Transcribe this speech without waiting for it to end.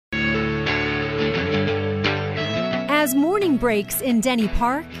As morning breaks in Denny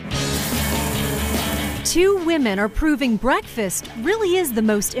Park, two women are proving breakfast really is the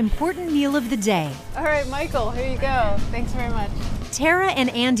most important meal of the day. All right, Michael, here you go. Thanks very much. Tera and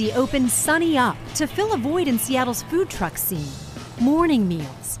Andy opened Sunny Up to fill a void in Seattle's food truck scene. Morning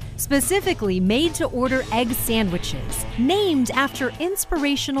meals, specifically made-to-order egg sandwiches, named after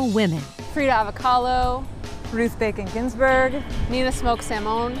inspirational women. Frida Avocado, Ruth Bacon Ginsburg, Nina Smoked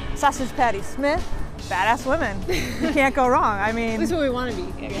Salmon. Sausage Patty Smith. Badass women. You can't go wrong. I mean, This is what we want to be,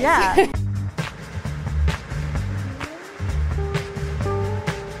 I guess. yeah.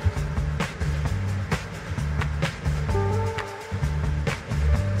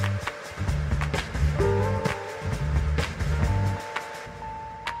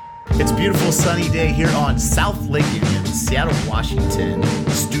 It's a beautiful sunny day here on South Lake Union, Seattle, Washington.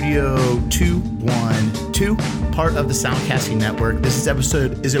 Studio 212, part of the Soundcasting Network. This is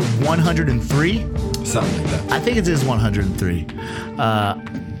episode, is it 103? Something like that. I think it is 103.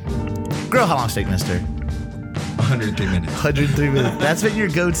 Girl, how long steak, mister? 103 minutes. 103 minutes. That's what your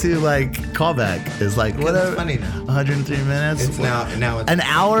go-to, like, callback is, like, whatever. It's funny now. 103 minutes. It's now it's An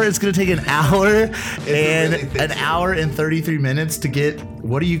hour. It's going to take an hour and really thick an hour and 33 minutes to get.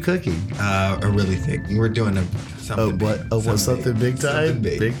 What are you cooking? a really thick. We're doing something. Something big time? Something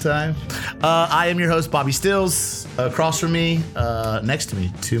big. Time. I am your host, Bobby Stills. Across from me, next to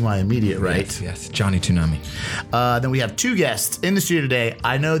me, to my immediate right. Yes. Johnny Tsunami. Then we have two guests in the studio today.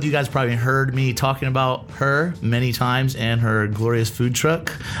 I know that you guys probably heard me talking about her many times and her glorious food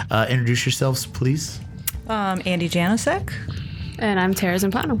truck. Introduce yourselves, please. Andy Janousek. And I'm Tera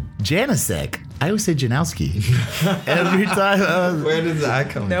Zumpano. Janousek. I always say Janowski. Every time. Where does that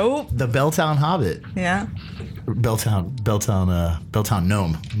come? Nope. The Belltown Hobbit. Yeah. Belltown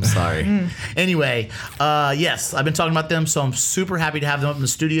Gnome. I'm sorry. Anyway, yes, I've been talking about them, so I'm super happy to have them up in the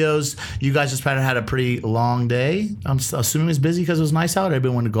studios. You guys just probably had a pretty long day. I'm assuming it's busy because it was nice out.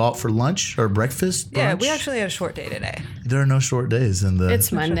 Everybody wanted to go out for lunch or breakfast. Yeah, brunch? we actually had a short day today. There are no short days in the.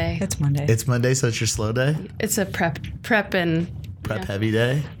 It's Monday. It's Monday. It's Monday, so it's your slow day. It's a prep Heavy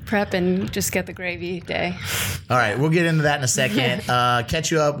day. prep and just get the gravy day. All right, we'll get into that in a second.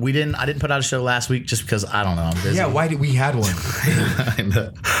 Catch you up. I didn't put out a show last week just because I don't know. I'm busy. Yeah. Why did we had one?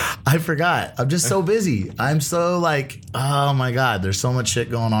 I forgot. I'm just so busy. I'm so like, oh my God, there's so much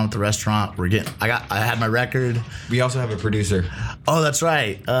shit going on at the restaurant. I had my record. We also have a producer. Oh, that's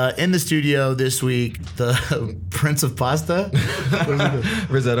right. In the studio this week, the Prince of Pasta.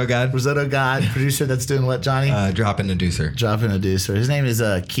 Risotto God. Risotto God, producer that's doing what, Johnny? Dropping the deucer. Dropping a deucer. His name is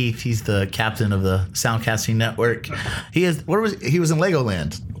Keith. He's the captain of the Soundcasting Network. He was in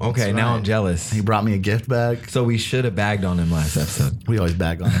Legoland. Okay, That's now right. I'm jealous. He brought me a gift bag. So we should have bagged on him last episode. We always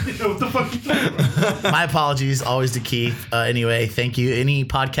bag on him. What the fuck you talking about? My apologies, always to Keith. Anyway, thank you. Any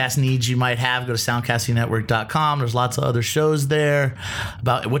podcast needs you might have, go to soundcastingnetwork.com. There's lots of other shows there.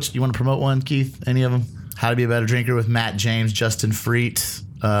 About which you want to promote one, Keith? Any of them? How to Be a Better Drinker with Matt James, Justin Freet.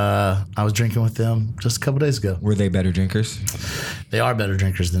 I was drinking with them just a couple days ago. Were they better drinkers? They are better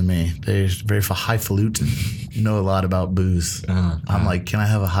drinkers than me. They're very highfalutin, know a lot about booze. I'm like, can I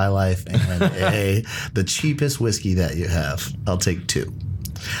have a High Life and the cheapest whiskey that you have? I'll take two.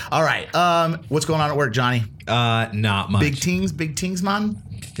 All right. What's going on at work, Johnny? Not much. Big teams, man.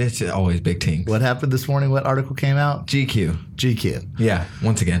 It's always big teams. What happened this morning? What article came out? GQ. Yeah,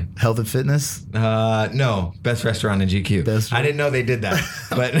 once again. Health and fitness? No, best restaurant in GQ. I didn't know they did that,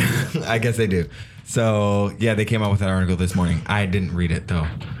 but I guess they do. So yeah, they came out with that article this morning. I didn't read it though.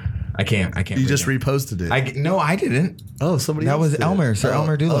 I can't. You just reposted it. No, I didn't. Oh, somebody That else was did. Elmer, Sir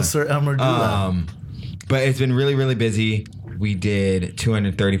Elmer Dula. Oh, Sir Elmer Dula. But it's been really, really busy. We did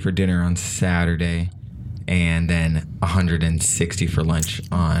 230 for dinner on Saturday, and then 160 for lunch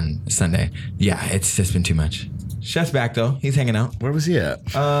on Sunday. Yeah, it's just been too much. Chef's back though. He's hanging out. Where was he at?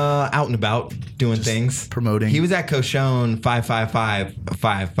 Out and about doing things. Promoting. He was at Cochon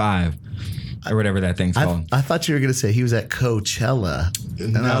 55555 or whatever that thing's called. I thought you were going to say he was at Coachella.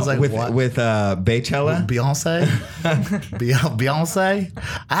 And I was like, with what? With Baychella? Beyonce? Beyonce?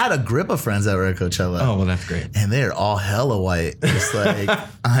 I had a grip of friends that were at Coachella. Oh, well, that's great. And they're all hella white. It's like,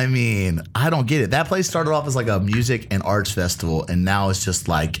 I mean, I don't get it. That place started off as like a music and arts festival, and now it's just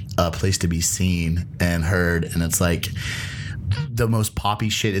like a place to be seen and heard. And it's like the most poppy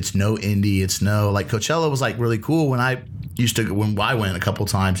shit. It's no indie. It's no, like Coachella was like really cool when I used to, when I went a couple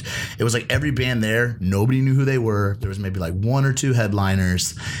times, it was like every band there, nobody knew who they were. There was maybe like 1 or 2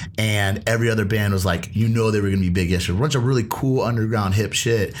 headliners, and every other band was like, they were going to be big yesterday. A bunch of really cool underground hip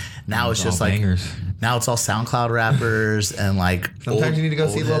shit. Now it's just like bangers. Now it's all SoundCloud rappers and like. Sometimes you need to go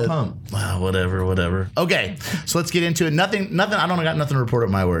see Lil Pump. Whatever. Okay, so let's get into it. Nothing. I got nothing to report at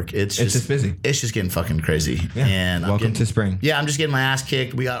my work. It's just busy. It's just getting fucking crazy. Yeah. And welcome to spring. Yeah, I'm just getting my ass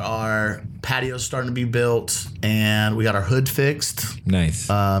kicked. We got our patios starting to be built, and we got our hood fixed. Nice.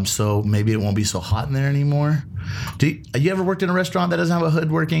 So maybe it won't be so hot in there anymore. You ever worked in a restaurant that doesn't have a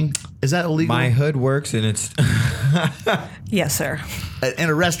hood working? Is that illegal? My hood works, and it's Yes, sir. In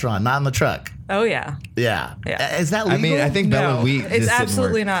a restaurant, not in the truck. Oh, yeah. Yeah. Yeah. Is that legal? I mean, I think Bella No, Wheat it's just didn't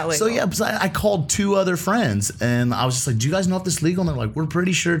absolutely work. not legal. So yeah, I called 2 other friends, and I was just like, "Do you guys know if this is legal?" And they're like, "We're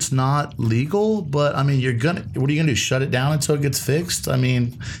pretty sure it's not legal, but I mean, what are you gonna do? Shut it down until it gets fixed? I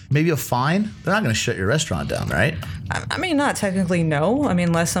mean, maybe a fine. They're not gonna shut your restaurant down, right?" I mean, not technically, no. I mean,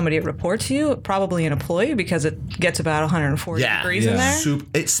 unless somebody reports you, probably an employee, because it gets about 140 degrees in there.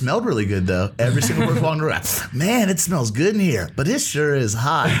 It smelled really good though. Every single person walking around, man, it smells good in here, but it sure is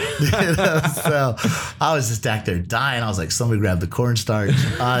hot. So I was just back there dying. I was like, somebody grab the cornstarch.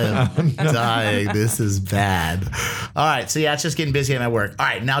 I am dying. This is bad. All right, so yeah, it's just getting busy at my work. All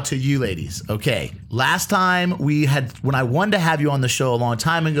right, now to you ladies. Okay, last time when I wanted to have you on the show a long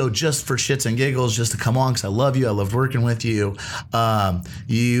time ago, just for shits and giggles, just to come on because I love you. I loved working with you.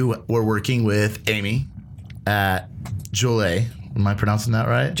 You were working with Amy at Jolie. Am I pronouncing that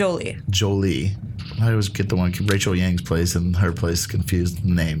right? Jolie. I always get the one Rachel Yang's place and her place confused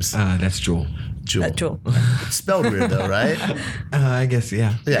names. That's Jewel. Jewel. It's spelled weird though, right? I guess,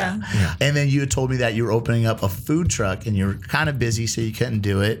 yeah. Yeah. And then you had told me that you were opening up a food truck and you were kind of busy, so you couldn't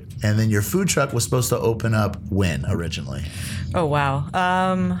do it. And then your food truck was supposed to open up when originally? Oh,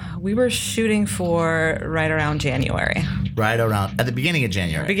 wow. We were shooting for right around January. At the beginning of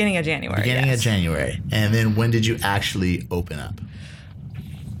January. Beginning of January. Of January. And then when did you actually open up?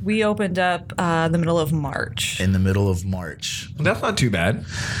 We opened up the middle of March. In the middle of March. That's not too bad.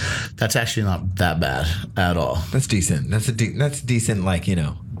 That's actually not that bad at all. That's decent. That's decent, like,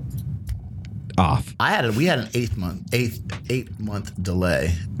 off. We had an 8-month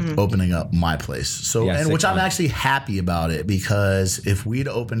delay opening up my place. So, Yeah, which I'm months. actually happy about it, because if we'd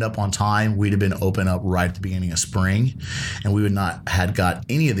opened up on time, we'd have been open up right at the beginning of spring, and we would not had got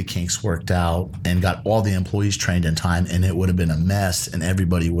any of the kinks worked out and got all the employees trained in time, and it would have been a mess, and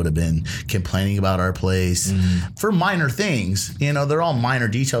everybody would have been complaining about our place for minor things. They're all minor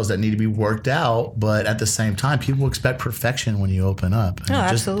details that need to be worked out, but at the same time, people expect perfection when you open up. And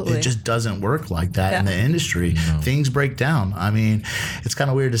absolutely. It just doesn't work like that in the industry. Things break down. I mean, it's kind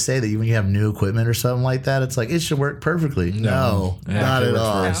of weird to say that when you have new equipment or something like that, it's like it should work perfectly. No, not at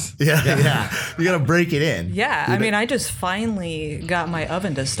all. Yeah. You got to break it in. Yeah, I mean, I just finally got my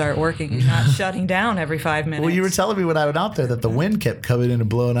oven to start working, not shutting down every 5 minutes. Well, you were telling me when I went out there that the wind kept coming in and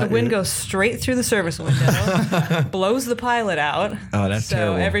blowing out. The wind goes straight through the service window, blows the pilot out. Oh, that's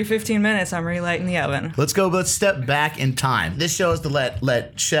terrible. So every 15 minutes, I'm relighting the oven. Let's step back in time. This show is to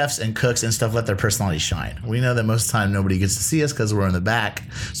let chefs and cooks and stuff let their personality shine. We know that most of the time nobody gets to see us because we're in the back.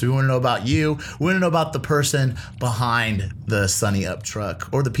 So we want to know about you. We want to know about the person behind the Sunny Up truck,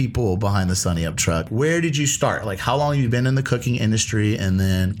 or the people behind the Sunny Up truck. Where did you start? Like, how long have you been in the cooking industry? And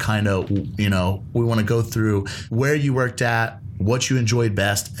then kind of, we want to go through where you worked at, what you enjoyed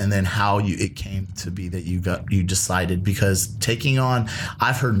best, and then how it came to be that you decided, because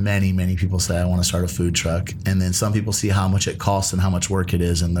I've heard many people say, I want to start a food truck, and then some people see how much it costs and how much work it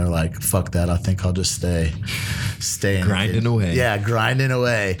is, and they're like, fuck that, I think I'll just stay in grinding away. Yeah, grinding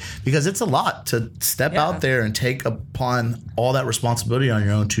away, because it's a lot to step out there and take upon all that responsibility on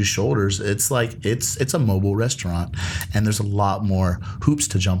your own 2 shoulders. It's like it's a mobile restaurant, and there's a lot more hoops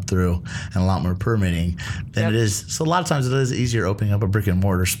to jump through and a lot more permitting than it is. So a lot of times it is easier opening up a brick and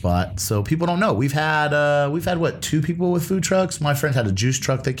mortar spot. So people don't know. We've had what, 2 people with food trucks? My friend had a juice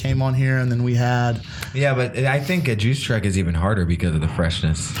truck that came on here, and then we had. Yeah, but I think a juice truck is even harder because of the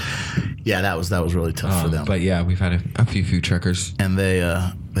freshness. Yeah, that was really tough for them. But yeah, we've had a few food truckers, and they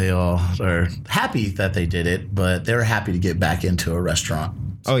all are happy that they did it, but they're happy to get back into a restaurant.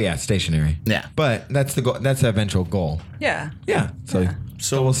 Oh yeah, stationary. Yeah, but that's the goal. That's the eventual goal. Yeah.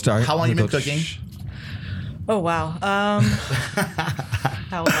 So we'll start. How long you been cooking? Oh, wow. How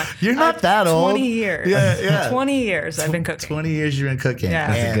old am I? You're not that old. 20 years. Yeah. 20 years I've been cooking. 20 years you've been cooking.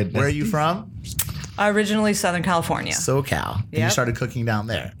 Yeah. And where are you from? Originally Southern California. SoCal. And you started cooking down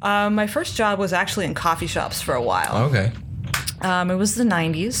there. My first job was actually in coffee shops for a while. Okay. It was the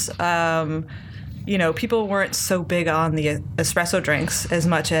 90s. people weren't so big on the espresso drinks as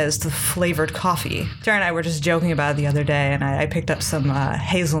much as the flavored coffee. Tara and I were just joking about it the other day, and I picked up some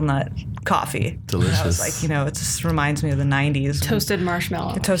hazelnut coffee. Delicious. And I was like, it just reminds me of the 90s. Toasted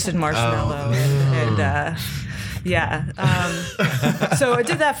marshmallow. Toasted marshmallow. So I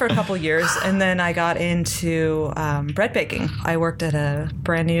did that for a couple years, and then I got into bread baking. I worked at a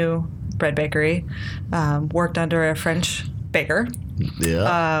brand new bread bakery, worked under a French baker.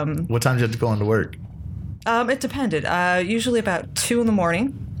 Yeah. What time did you have to go into work? It depended. Usually about 2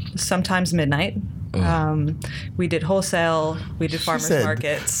 a.m, sometimes midnight. We did wholesale. We did farmers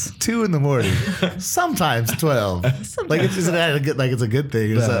markets. 2 a.m, sometimes 12. Like it's a good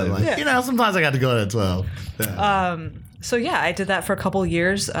thing or something. Like, sometimes I got to go at 12. Yeah. So I did that for a couple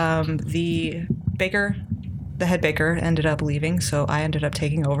years. The head baker ended up leaving, so I ended up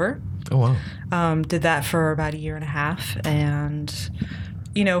taking over. Oh wow. Did that for about a year and a half, and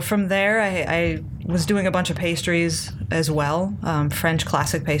from there I was doing a bunch of pastries as well, French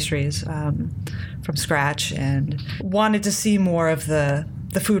classic pastries from scratch, and wanted to see more of the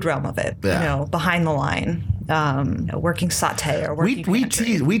food realm of it. Behind the line. Working saute or working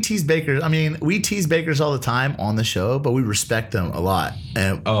pantry. we tease bakers. I mean, we tease bakers all the time on the show, but we respect them a lot.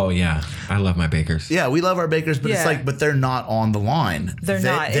 And I love my bakers. Yeah, we love our bakers, but it's like, but they're not on the line. They're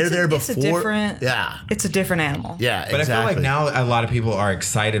not. They're there before. It's a different animal. Yeah, but exactly. I feel like now a lot of people are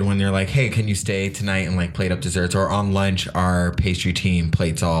excited when they're like, "Hey, can you stay tonight and like plate up desserts?" Or on lunch, our pastry team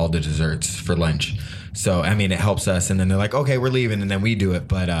plates all the desserts for lunch. So, I mean, it helps us. And then they're like, okay, we're leaving. And then we do it.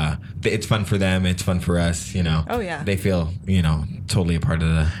 But it's fun for them. It's fun for us, Oh, yeah. They feel, totally a part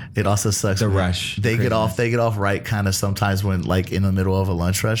of it also sucks. The rush. They get off right kind of sometimes when like in the middle of a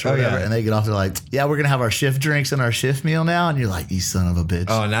lunch rush or whatever. Yeah. And they get off, they're like, yeah, we're going to have our shift drinks and our shift meal now. And you're like, you son of a bitch.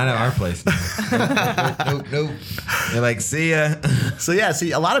 Oh, not at our place. Nope. They're like, see ya. So,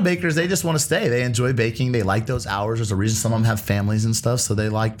 a lot of bakers, they just want to stay. They enjoy baking. They like those hours. There's a reason some of them have families and stuff. So they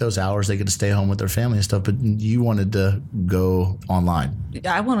like those hours. They get to stay home with their family and stuff. But you wanted to go online.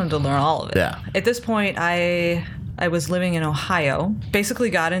 I wanted to learn all of it. Yeah. At this point, I was living in Ohio. Basically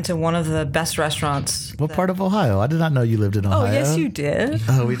got into one of the best restaurants. What part of Ohio? I did not know you lived in Ohio. Oh, yes, you did.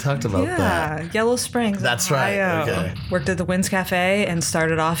 Oh, we talked about that. Yeah, Yellow Springs, That's Ohio. right. Okay. Worked at the Wynn's Cafe and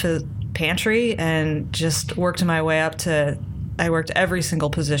started off as pantry and just worked my way up to... I worked every single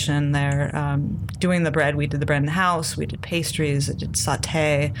position there, doing the bread. We did the bread in the house. We did pastries. I did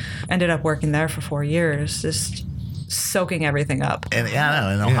saute. Ended up working there for 4 years, just soaking everything up. And in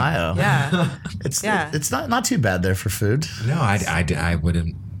Ohio. Yeah. It's not too bad there for food. No, I would have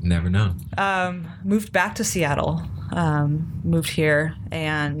never known. Moved back to Seattle. Moved here,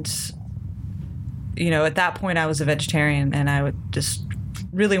 and at that point I was a vegetarian, and I would just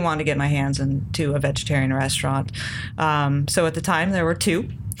really wanted to get my hands into a vegetarian restaurant. So at the time there were 2.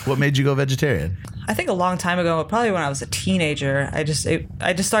 What made you go vegetarian? I think a long time ago, probably when I was a teenager, I just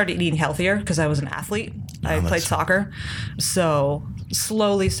started eating healthier because I was an athlete. I played soccer. So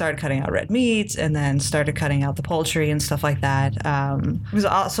slowly started cutting out red meats and then started cutting out the poultry and stuff like that. It was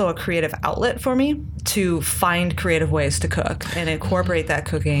also a creative outlet for me to find creative ways to cook and incorporate that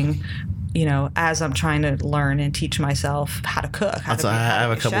cooking as I'm trying to learn and teach myself how to cook. I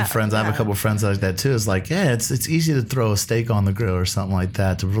have a couple of friends. I have a couple of friends like that too. It's like, it's easy to throw a steak on the grill or something like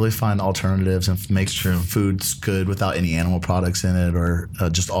that, to really find alternatives and make foods good without any animal products in it, or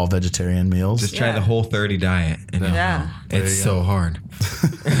just all vegetarian meals. Just try the Whole30 diet. It's so hard.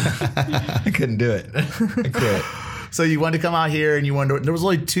 I couldn't do it. I quit. So you wanted to come out here, and there was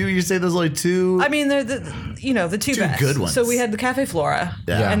only 2. You say there's only 2. I mean, they're the two best. Good ones. So we had the Cafe Flora,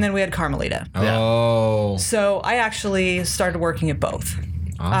 and then we had Carmelita. Oh. So I actually started working at both.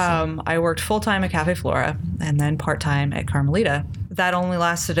 Awesome. I worked full-time at Cafe Flora and then part-time at Carmelita. That only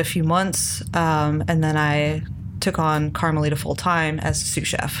lasted a few months, and then I took on Carmelita full-time as a sous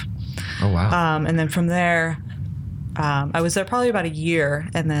chef. Oh, wow. And then from there, I was there probably about a year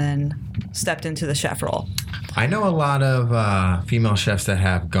and then stepped into the chef role. I know a lot of female chefs that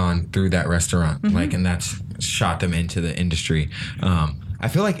have gone through that restaurant, and that's shot them into the industry. I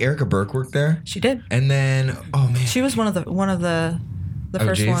feel like Erica Burke worked there. She did. And then, oh man, she was one of the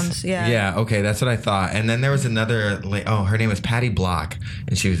first ones. Yeah. Yeah. Okay, that's what I thought. And then there was another. Her name was Patty Block,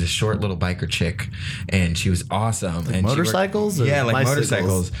 and she was a short little biker chick, and she was awesome. Like and motorcycles? She worked, like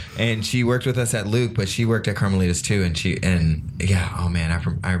motorcycles. And she worked with us at Luke, but she worked at Carmelita's too. Oh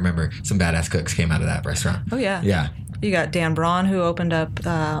man, I remember some badass cooks came out of that restaurant. Oh yeah. Yeah. You got Dan Braun, who opened up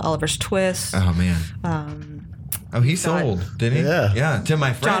Oliver's Twist. Oh man. He sold, didn't he? Yeah. Yeah, to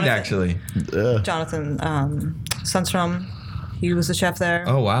my friend, Jonathan. actually. Jonathan Sundstrom. He was the chef there.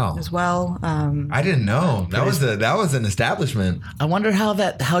 Oh, wow. As well. I didn't know. That was an establishment. I wonder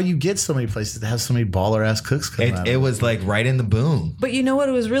how you get so many places to have so many baller ass cooks come out. It was like right in the boom. But you know what?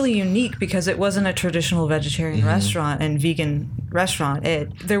 It was really unique because it wasn't a traditional vegetarian restaurant and vegan restaurant.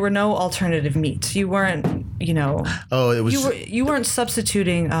 There were no alternative meats. You weren't, you weren't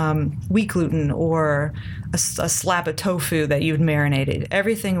substituting wheat gluten or a slab of tofu that you'd marinated.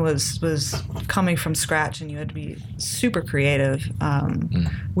 Everything was coming from scratch, and you had to be super creative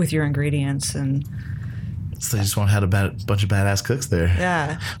with your ingredients. And so they just had a bunch of badass cooks there.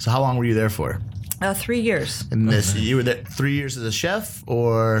 Yeah. So how long were you there for? 3 years. And you were there 3 years as a chef,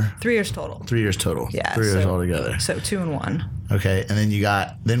 or 3 years total. 3 years total. Yeah. 3 years altogether. So 2 and 1. Okay, and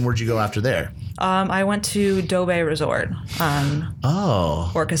then where'd you go after there? I went to Dobe Resort on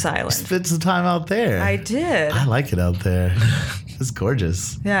Orcas Island. Spent some time out there. I did. I like it out there. It's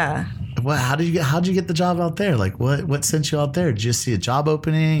gorgeous. Yeah. How'd you get the job out there? Like what sent you out there? Did you see a job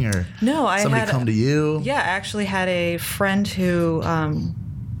opening, or somebody come to you? Yeah, I actually had a friend who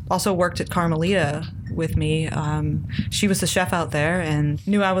also worked at Carmelita with me. She was the chef out there and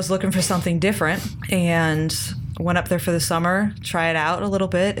knew I was looking for something different, and went up there for the summer, try it out a little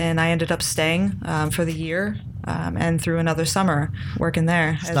bit, and I ended up staying for the year. And through another summer working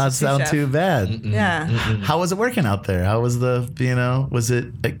there. Does not sound too bad. Yeah. How was it working out there? How was was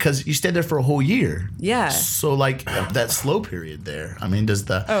it, because you stayed there for a whole year? Yeah. So like that slow period there, I mean, it's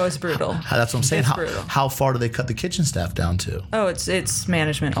brutal. That's what I'm saying. It's brutal. How far do they cut the kitchen staff down to? Oh, it's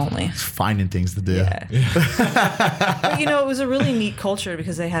management only. Finding things to do. Yeah. But, it was a really neat culture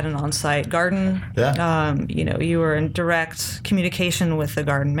because they had an on-site garden. Yeah. You were in direct communication with the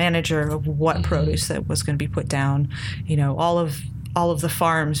garden manager of what produce that was going to be put down. All of the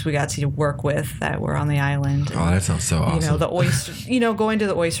farms we got to work with that were on the island. Oh, that sounds so awesome. The oyster, going to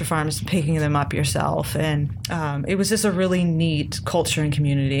the oyster farms and picking them up yourself. And it was just a really neat culture and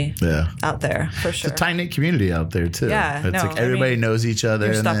community out there, for sure. It's a tight-knit community out there, too. Yeah. It's like everybody knows each other.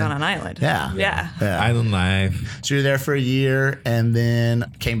 You're stuck on an island. Yeah. Yeah. Island life. So you're there for a year and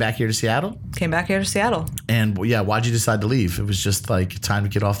then came back here to Seattle? Came back here to Seattle. And why'd you decide to leave? It was just like time to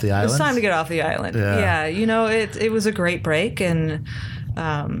get off the island? It was time to get off the island. Yeah. It was a great break and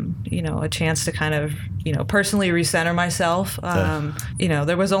a chance to kind of, personally recenter myself.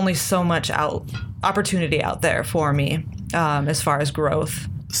 There was only so much opportunity out there for me as far as growth.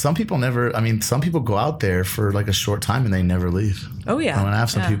 Some people go out there for like a short time and they never leave. Oh, yeah. I have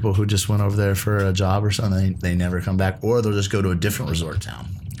some people who just went over there for a job or something. They never come back, or they'll just go to a different resort town.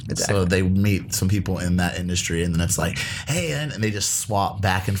 Exactly. So they meet some people in that industry, and then it's like, hey, and they just swap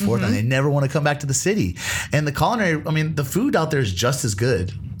back and forth, and they never want to come back to the city. And the culinary, the food out there is just as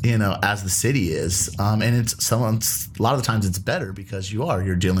good, as the city is. And a lot of the times it's better because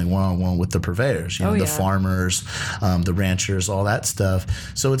you're dealing one-on-one with the purveyors, the farmers, the ranchers, all that stuff.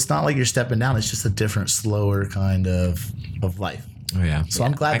 So it's not like you're stepping down. It's just a different, slower kind of life. Oh, yeah. So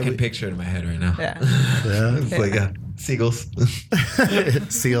I'm glad I can picture it in my head right now. Yeah. It's like seagulls.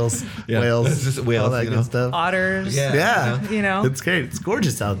 Seals, whales, just whales, all that good stuff. Otters. Yeah. It's great. It's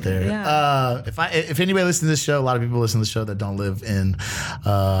gorgeous out there. Yeah. If anybody listens to this show, a lot of people listen to the show that don't live in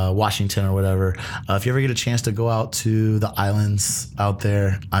Washington or whatever. If you ever get a chance to go out to the islands out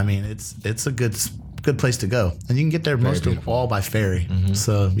there, it's a good place to go, and you can get there most of all by ferry.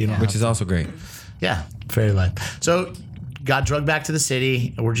 So which is also great. Yeah, ferry life. So. Got drugged back to the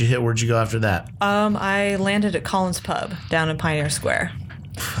city. Where'd you go after that? I landed at Collins Pub down in Pioneer Square.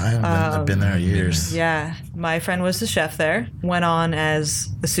 I've been there years. Yeah. My friend was the chef there. Went on as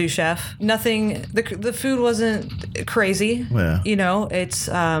the sous chef. Nothing, the food wasn't crazy. Yeah. It's,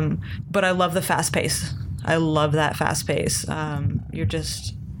 but I love the fast pace. I love that fast pace.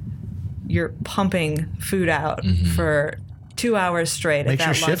 You're pumping food out for 2 hours straight. Makes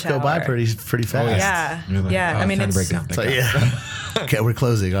your shift go by pretty fast. Yeah. Yeah. It's breakdown. Okay, we're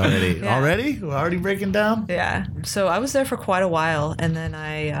closing already. Yeah. Already? We're already breaking down? Yeah. So I was there for quite a while, and then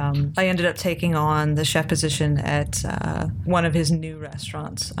I ended up taking on the chef position at one of his new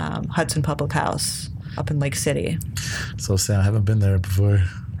restaurants, Hudson Public House up in Lake City. So Sam, I haven't been there before.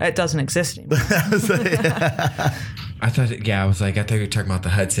 It doesn't exist anymore. I thought you were talking about the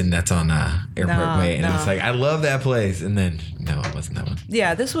Hudson that's on Airport Way, and it's like, I love that place, and then no, it wasn't that one.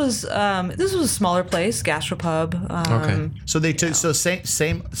 Yeah, this was a smaller place, gastropub. Okay. So they took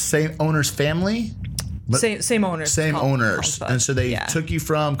same owner's family. Same owners. Same owners. And so they took you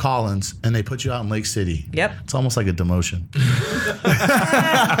from Collins and they put you out in Lake City. Yep. It's almost like a demotion.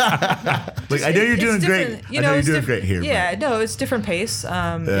 Like, I know you're doing great. different, I know you're it's doing different- great here. Yeah, no, it's different pace.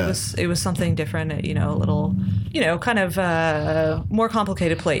 It was something different. A little, kind of more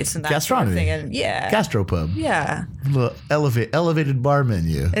complicated plates and that sort of Gastronomy. thing. And Gastropub. yeah, A little elevated bar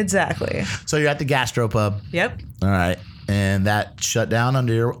menu. exactly. So you're at the gastropub. Yep. All right. And that shut down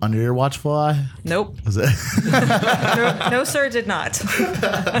under your watchful eye? Nope. Was it? No, sir, did not.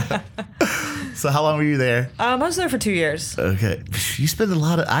 So how long were you there? I was there for 2 years. Okay. You spend a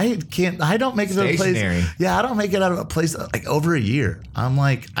lot of I don't make it out of a Stationary. place. Yeah, I don't make it out of a place like over a year. I'm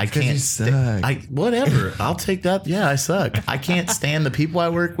like, I can't you suck. whatever. I'll take that. Yeah, I suck. I can't stand the people I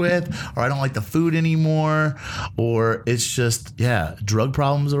work with, or I don't like the food anymore, or it's just drug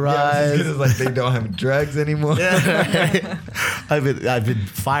problems arise. It's like they don't have drugs anymore. I've been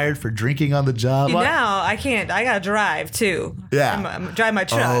fired for drinking on the job. Now I can't. I gotta drive too. Yeah. I'm drive my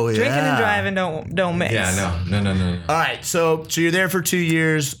truck. Oh, Drinking yeah. and driving don't mix. Yeah, no. All right, so you're there for 2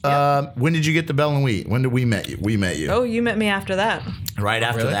 years. When did you get to Bell and Wheat? When did we met you? We met you Oh, you met me after that. right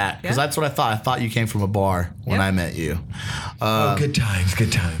after really? that, because Yeah. that's what I thought. I thought you came from a bar when Yeah. I met you. Oh, good times.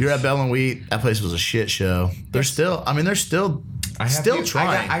 You're at Bell and Wheat. That place was a shit show. They're still trying.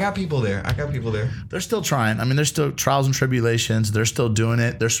 I got people there. They're still trying. I mean, there's still trials and tribulations. They're still doing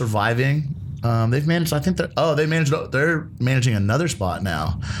it. They're surviving. They've managed. I think they're managing another spot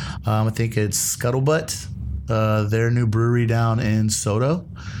now. I think it's Scuttlebutt, their new brewery down in Soto.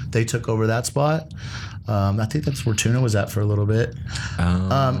 They took over that spot. I think that's where Tuna was at for a little bit.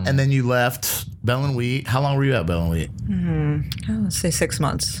 And then you left Bell and Wheat. How long were you at Bell and Wheat? Let's say 6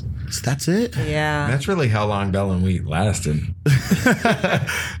 months. So that's it? Yeah. That's really how long Bell and Wheat lasted.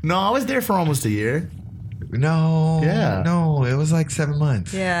 No, I was there for almost a year. No. Yeah. No, it was like 7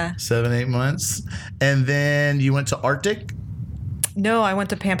 months. Yeah. 7-8 months. And then you went to Arctic. No, I went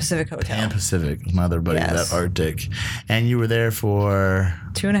to Pan Pacific Hotel. Pan Pacific, my other buddy was Yes. at Arctic. And you were there for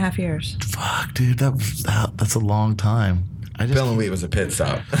 2.5 years. fuck, dude, that's a long time. Bell and Wheat was a pit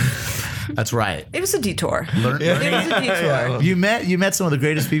stop. That's right. It was a detour. Learning. It was a detour. You met some of the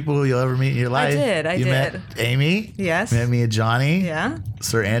greatest people you'll ever meet in your life. I You did. met Amy. Yes. Met me and Johnny. Yeah.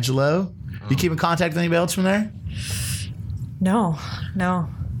 Sir Angelo. You keep in contact with anybody else from there? No.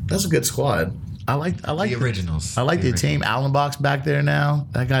 That's a good squad. I like The originals. I like the team. Allenbach's back there now.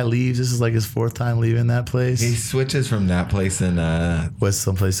 That guy leaves. This is like his 4th time leaving that place. He switches from that place in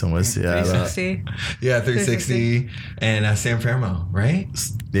Someplace in West Seattle. 360. 360 and San Fermo, right?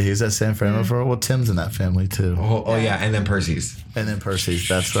 Yeah, he was at San Fernando for well, Tim's in that family too. Oh yeah, and then Percy's. And then Percy's,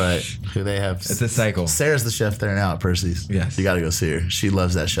 that's right. Who they have. It's a cycle. Sarah's the chef there now at Percy's. Yes. You got to go see her. She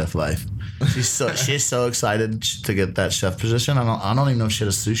loves that chef life. She's so excited to get that chef position. I don't even know if she had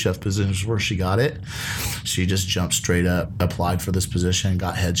a sous chef position where she got it. She just jumped straight up, applied for this position,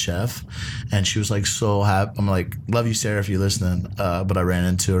 got head chef, and she was like so happy. I'm like, love you, Sarah, if you're listening. But I ran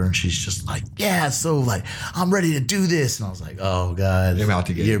into her and she's just like, yeah, so like I'm ready to do this, and I was like, oh god,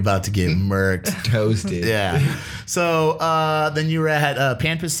 You're about to get murked. toasted. Yeah. So then you were at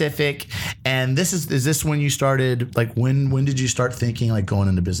Pan Pacific, and is this when you started? Like when did you start thinking like going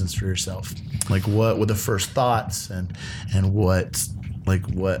into business for yourself? Like what were the first thoughts and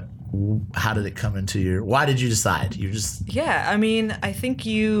how did it come into your? Why did you decide? Yeah, I mean, I think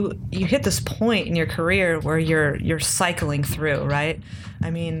you hit this point in your career where you're cycling through, right? I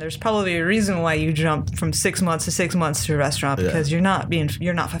mean, there's probably a reason why you jump from 6 months to 6 months to a restaurant because you're not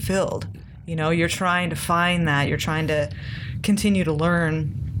fulfilled. You know, you're trying to find that. You're trying to continue to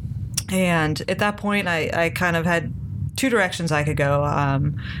learn. And at that point, I kind of had 2 directions I could go.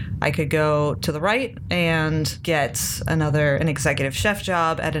 I could go to the right and get an executive chef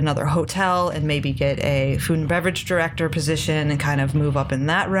job at another hotel and maybe get a food and beverage director position and kind of move up in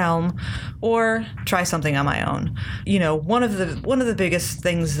that realm, or try something on my own. You know, one of the biggest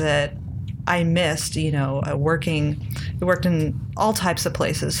things that I missed, I worked in all types of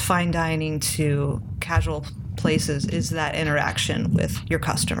places, fine dining to casual places, is that interaction with your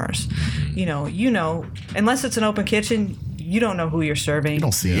customers. You know, unless it's an open kitchen, you don't know who you're serving. You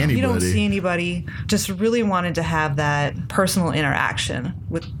don't see anybody. You don't see anybody. Just really wanted to have that personal interaction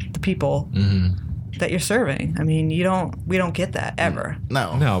with the people that you're serving. I mean, we don't get that ever.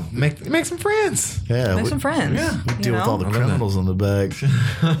 No. Make some friends. Yeah. Make some friends. Yeah. We deal with all the I love criminals in the back.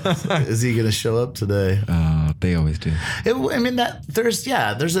 Is he going to show up today? They always do.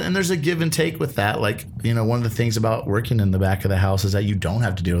 There's a give and take with that. Like, one of the things about working in the back of the house is that you don't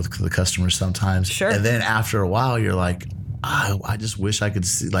have to deal with the customers sometimes. Sure. And then after a while, you're like, I just wish I could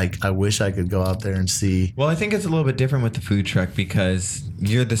see. Like, I wish I could go out there and see. Well, I think it's a little bit different with the food truck because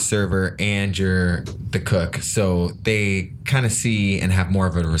you're the server and you're the cook, so they kind of see and have more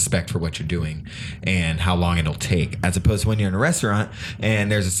of a respect for what you're doing and how long it'll take, as opposed to when you're in a restaurant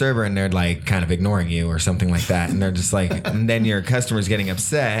and there's a server and they're like kind of ignoring you or something like that, and they're just like, and then your customer's getting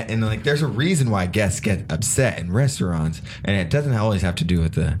upset, and like there's a reason why guests get upset in restaurants, and it doesn't always have to do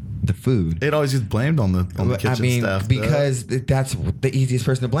with the food. It always gets blamed on the kitchen staff. Because that's the easiest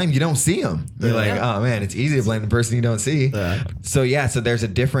person to blame. You don't see them. You're like, oh man, it's easy to blame the person you don't see. So there's a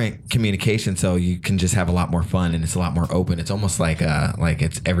different communication. So you can just have a lot more fun, and it's a lot more open. It's almost like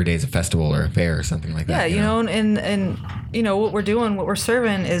it's every day is a festival or a fair or something like that. Yeah, you know, and you know what we're doing, what we're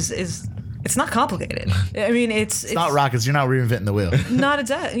serving is it's not complicated. I mean, it's not rockets. You're not reinventing the wheel. Not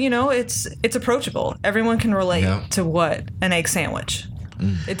exactly. You know, it's approachable. Everyone can relate to what an egg sandwich.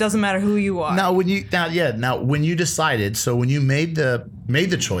 It doesn't matter who you are. Now, when you decided, so when you made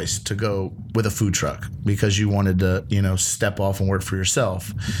the choice to go with a food truck because you wanted to, you know, step off and work for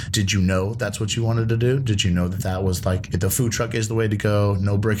yourself, did you know that's what you wanted to do? Did you know that was like the food truck is the way to go,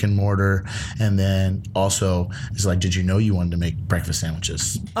 no brick and mortar? And then also, it's like, did you know you wanted to make breakfast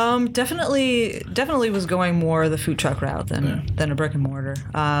sandwiches? Definitely was going more the food truck route than a brick and mortar.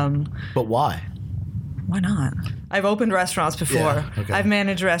 But why? Why not? I've opened restaurants before. Yeah, okay. I've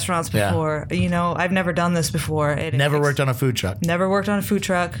managed restaurants before. You know, I've never done this before. Never worked on a food truck. Never worked on a food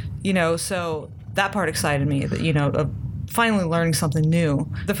truck. You know, so that part excited me. That, you know, of finally learning something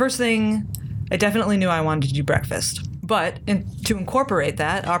new. The first thing, I definitely knew I wanted to do breakfast. But to incorporate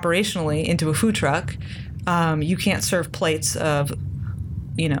that operationally into a food truck, you can't serve plates of,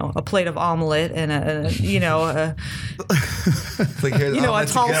 you know, a plate of omelet and a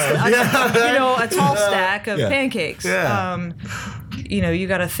tall stack of pancakes. Yeah. You know, you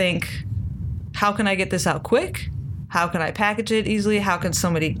got to think, how can I get this out quick? How can I package it easily? How can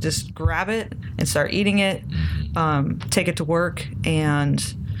somebody just grab it and start eating it, take it to work,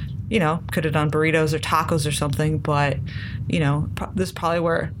 and, you know, could have done burritos or tacos or something, but, you know, this is probably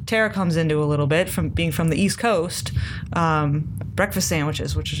where Tera comes into a little bit, from being from the East Coast. Breakfast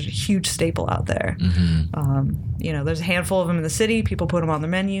sandwiches, which is a huge staple out there. You know, there's a handful of them in the city. People put them on their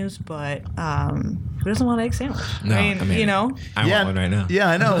menus, but who doesn't want an egg sandwich? No, I mean, you know, I want one right now. Yeah,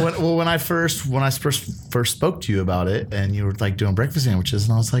 I know. When I first spoke to you about it, and you were like doing breakfast sandwiches,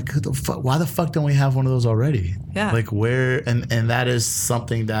 and I was like, why the fuck don't we have one of those already? Yeah. Like where, and that is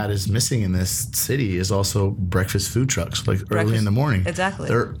something that is missing in this city, is also breakfast food trucks, like early in the morning. Exactly.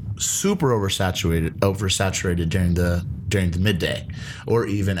 They're super oversaturated during the midday, or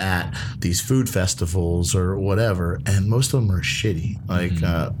even at these food festivals or whatever, and most of them are shitty. Like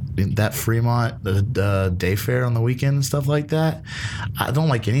that Fremont, the day fair on the weekend and stuff like that. I don't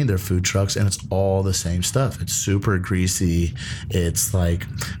like any of their food trucks, and it's all the same stuff. It's super greasy. It's like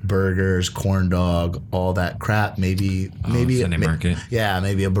burgers, corn dog, all that crap. Maybe Sunday market. Yeah,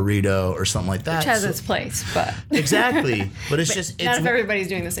 maybe a burrito or something like that. Which has its place, but exactly. But it's just not if everybody's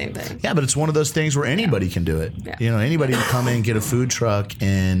doing the same thing. Yeah, but it's one of those things where anybody can do it. Yeah. You know, anybody can come in, get a food truck,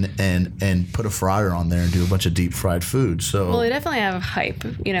 and put a fryer on there and do a bunch of deep fried food. So Well, they definitely have hype.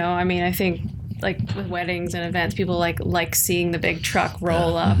 You know, I mean, I think like with weddings and events, people like seeing the big truck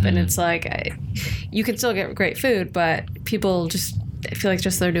roll up, and it's like you can still get great food, but people just I feel like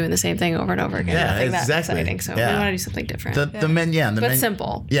just they're doing the same thing over and over again. Yeah, Nothing that exactly. exciting. So Yeah. we want to do something different. But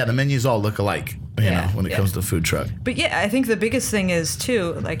simple. Yeah, the menus all look alike. You know, when it comes to food truck. But yeah, I think the biggest thing is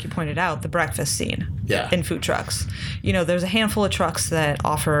too, like you pointed out, the breakfast scene in food trucks. You know, there's a handful of trucks that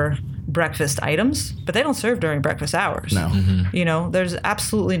offer breakfast items, but they don't serve during breakfast hours. No. You know, there's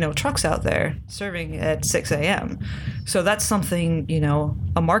absolutely no trucks out there serving at 6 a.m. So that's something, you know,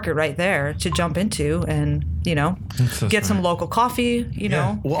 a market right there to jump into and, you know, get some local coffee, you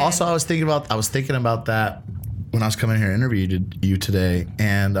know. Well, also I was thinking about that when I was coming here to interview you today,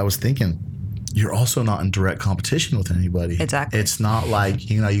 and I was thinking, you're also not in direct competition with anybody. Exactly. It's not like,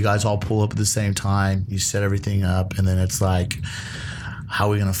 you know, you guys all pull up at the same time, you set everything up, and then it's like, how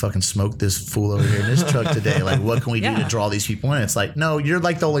are we going to fucking smoke this fool over here in this truck today? Like, what can we do to draw these people in? It's like, no, you're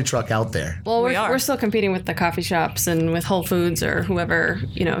like the only truck out there. Well, we're still competing with the coffee shops and with Whole Foods or whoever,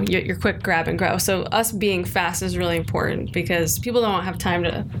 you know, your quick grab and go. So us being fast is really important because people don't have time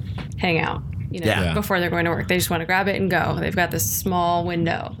to hang out. You know, before they're going to work. They just want to grab it and go. They've got this small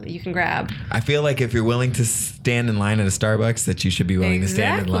window that you can grab. I feel like if you're willing to stand in line at a Starbucks, that you should be willing to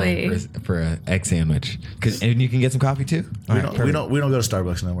stand in line for an egg sandwich. And you can get some coffee too. We don't go to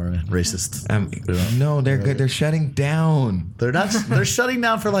Starbucks no more, man. Racist. No, they're good. They're shutting down. They're not. They're shutting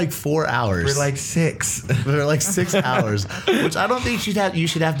down for like 4 hours. For like 6. For like 6 hours, which I don't think you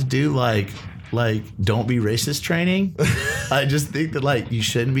should have to do like don't be racist training. I just think that like you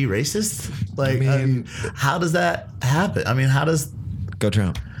shouldn't be racist. Like, I mean, how does that happen? I mean, how does Go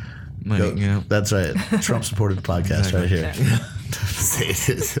Trump. Money, That's right. Trump supported podcast right here.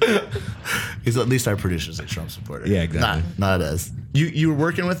 He's at least our producer's a Trump supporter. Yeah, exactly. Not us. You were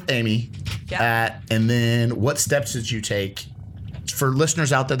working with Amy, and then what steps did you take for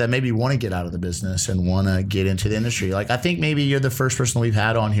listeners out there that maybe want to get out of the business and want to get into the industry? Like, I think maybe you're the first person we've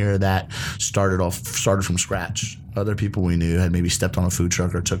had on here that started from scratch. Other people we knew had maybe stepped on a food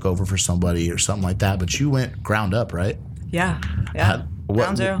truck or took over for somebody or something like that, but you went ground up, right? Yeah.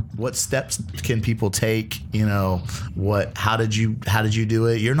 Ground zero. What steps can people take? How did you do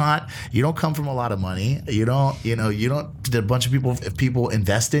it? You don't come from a lot of money. Did a bunch of people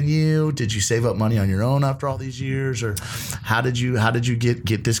invest in you? Did you save up money on your own after all these years? Or how did you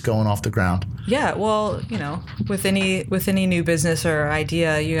get this going off the ground? Yeah, well, with any new business or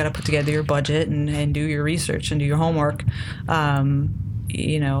idea, you got to put together your budget and do your research and do your homework. And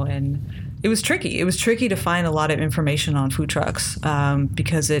it was tricky. It was tricky to find a lot of information on food trucks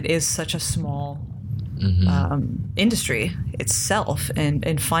because it is such a small industry itself,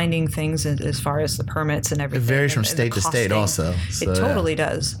 and finding things as far as the permits and everything. It varies from state to state also. So, it totally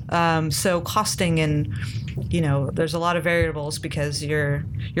does. So costing, and there's a lot of variables because you're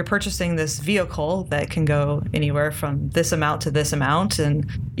purchasing this vehicle that can go anywhere from this amount to this amount, and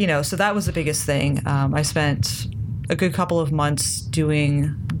so that was the biggest thing. I spent a good couple of months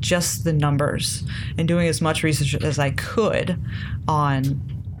doing just the numbers and doing as much research as I could on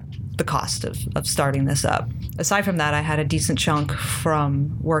the cost of starting this up. Aside from that, I had a decent chunk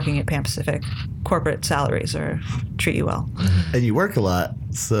from working at Pan Pacific. Corporate salaries treat you well. And you work a lot,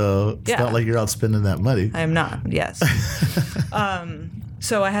 so it's not like you're out spending that money. I am not, yes.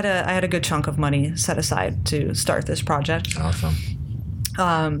 So I had a good chunk of money set aside to start this project.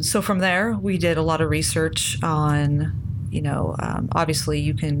 Awesome. So from there, we did a lot of research on,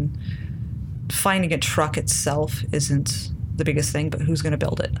 obviously finding a truck itself isn't the biggest thing, but who's going to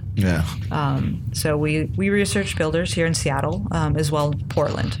build it? Yeah. So we researched builders here in Seattle, as well as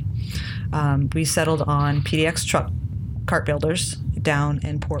Portland. We settled on PDX truck cart builders down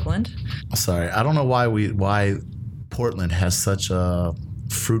in Portland. Sorry, I don't know why Portland has such a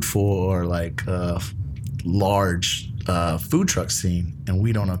fruitful or large food truck scene, and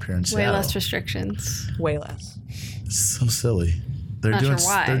we don't up here in Seattle. Way less restrictions. Way less. It's so silly. They're Not doing sure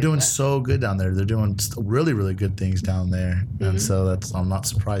why, they're doing but- so good down there. They're doing really, really good things down there, and so I'm not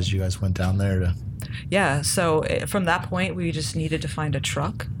surprised you guys went down there to. Yeah. So from that point, we just needed to find a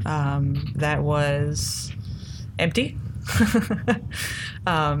truck that was empty.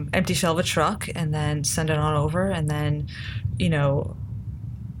 Empty shell of a truck, and then send it on over, and then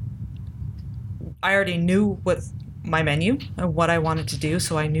I already knew what my menu and what I wanted to do,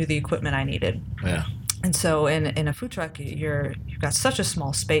 so I knew the equipment I needed. Yeah. And so in a food truck, you've got such a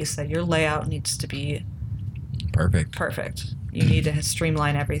small space that your layout needs to be perfect. You need to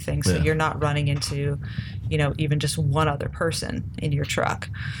streamline everything so you're not running into, even just one other person in your truck.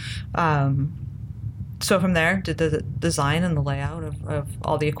 So from there, did the design and the layout of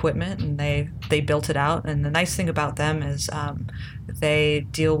all the equipment, and they built it out. And the nice thing about them is they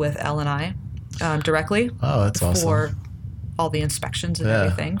deal with L&I directly. Oh, that's awesome. For all the inspections and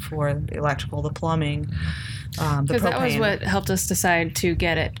everything, for the electrical, the plumbing, the propane. Because that was what helped us decide to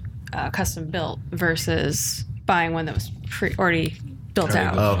get it custom built versus buying one that was already built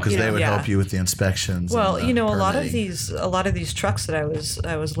out. Oh, because they would help you with the inspections. Well, and a lot of these trucks that I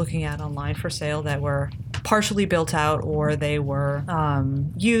was looking at online for sale that were partially built out, or they were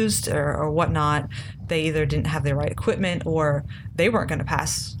used or whatnot. They either didn't have the right equipment, or they weren't going to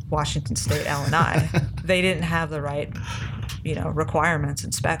pass Washington State L&I. They didn't have the right requirements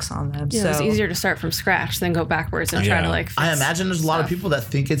and specs on them. Yeah, so it's easier to start from scratch than go backwards and try to fix I imagine there's a lot of people that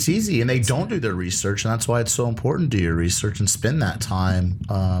think it's easy and they don't do their research, and that's why it's so important to do your research and spend that time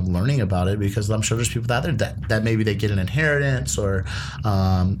learning about it, because I'm sure there's people out there that maybe they get an inheritance, or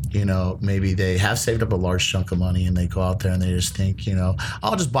maybe they have saved up a large chunk of money and they go out there and they just think,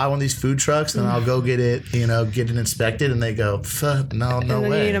 I'll just buy one of these food trucks and I'll go get it inspected, and they go, no and then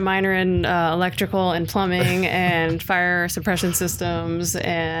way. you need a minor in electrical and plumbing and fire suppression systems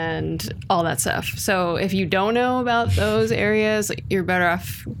and all that stuff. So if you don't know about those areas, you're better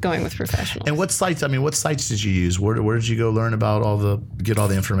off going with professionals. And what sites did you use? Where did you go learn about get all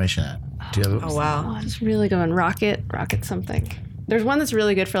the information at? Do you have Oh wow. Oh, it's really going Rocket something. There's one that's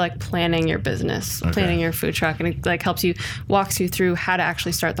really good for planning your business, planning your food truck, and it walks you through how to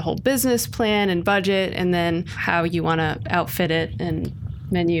actually start the whole business plan and budget, and then how you want to outfit it and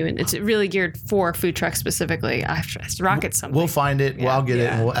menu, and it's really geared for food trucks specifically. I have to rocket something. We'll find it. Yeah. Well, I'll get it.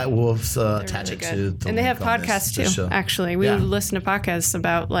 And we'll attach really it good. to. And they have podcasts too. Actually, we listen to podcasts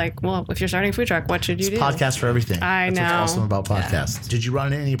about if you're starting a food truck, what should you do? Podcast for everything. That's what's awesome about podcasts. Did you run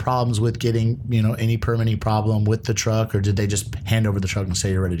into any problems with getting any permitting problem with the truck, or did they just hand over the truck and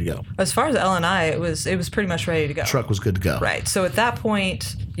say you're ready to go? As far as L&I, it was pretty much ready to go. Truck was good to go. Right. So at that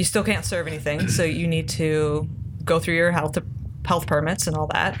point, you still can't serve anything. So you need to go through your health permits and all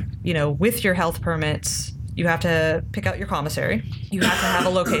that. With your health permits, you have to pick out your commissary. You have to have a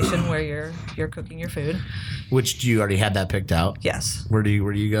location where you're cooking your food. Which you already had that picked out? Yes. Where do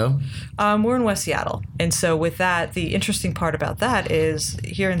you go? We're in West Seattle. And so with that, the interesting part about that is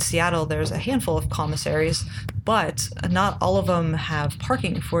here in Seattle, there's a handful of commissaries, but not all of them have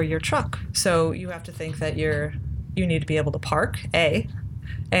parking for your truck. So you have to think that you need to be able to park, A,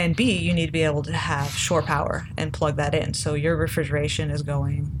 and B, you need to be able to have shore power and plug that in. So your refrigeration is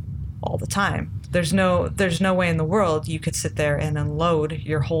going all the time. There's no way in the world you could sit there and unload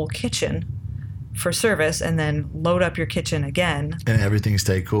your whole kitchen for service and then load up your kitchen again. And everything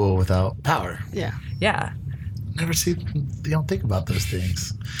stay cool without power. Yeah. You don't think about those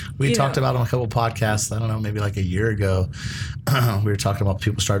things. We talked about on a couple podcasts, I don't know, maybe like a year ago. We were talking about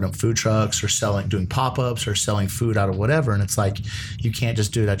people starting up food trucks or doing pop-ups or selling food out of whatever. And it's like, you can't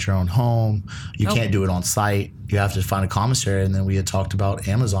just do it at your own home. You can't do it on site. You have to find a commissary. And then we had talked about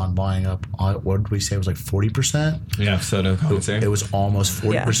Amazon buying up, what did we say? It was like 40%? Yeah, soda commissary. It was almost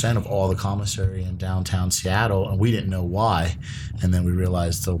 40% of all the commissary in downtown Seattle. And we didn't know why. And then we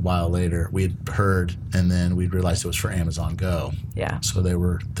realized a while later, we had heard, and then we realized it was for Amazon Go. Yeah. So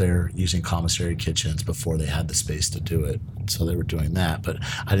they're using commissary kitchens before they had the space to do it. So they were doing that. But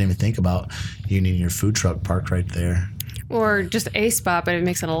I didn't even think about you needing your food truck parked right there. Or just a spot, but it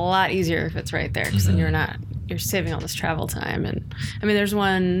makes it a lot easier if it's right there, because then you're saving all this travel time. And I mean, there's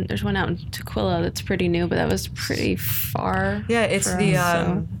one out in Tequila that's pretty new, but that was pretty far. Yeah, it's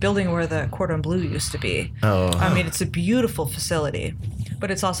the building where the Cordon Bleu used to be. Oh. I mean, it's a beautiful facility,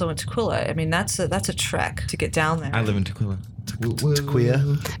 but it's also in Tequila. I mean, that's a trek to get down there. I live in Tequila.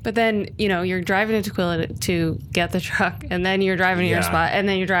 Tequila. But then, you're driving to Tequila to get the truck, and then you're driving to your spot, and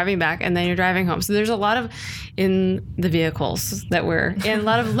then you're driving back, and then you're driving home. So there's a lot of in the vehicles that we're in, a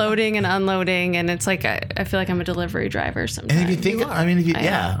lot of loading and unloading, and it's like I feel like I'm a delivery driver sometimes. And if you think,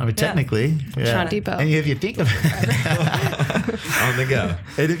 technically, Sean Depot. And if you think of On the go.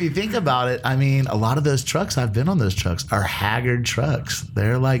 And if you think about it, I mean, a lot of those trucks, I've been on those trucks, are haggard trucks.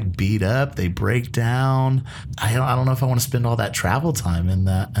 They're like beat up. They break down. I don't know if I want to spend all that travel time in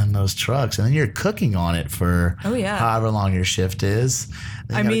those trucks. And then you're cooking on it for however long your shift is.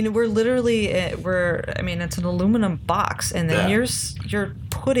 I mean, we're literally, it's an aluminum box, and then you're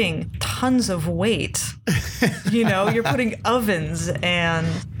putting tons of weight. You're putting ovens and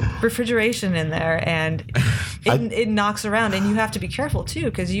refrigeration in there, and it knocks around, and you have to be careful too,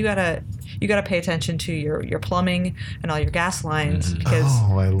 because you gotta pay attention to your plumbing and all your gas lines, because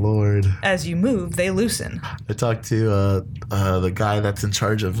oh my Lord, as you move, they loosen. I talked to the guy that's in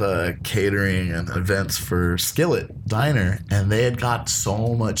charge of catering and events for Skillet Diner, and they had got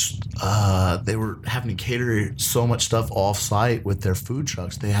so much. They were having to cater so much stuff off site with their food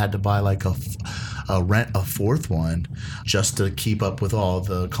trucks. They had to buy like rent a fourth one just to keep up with all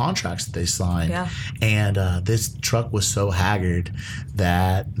the contracts that they signed. Yeah. And this truck was so haggard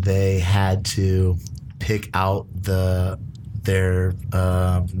that they had to pick out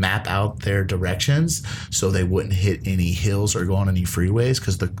map out their directions so they wouldn't hit any hills or go on any freeways,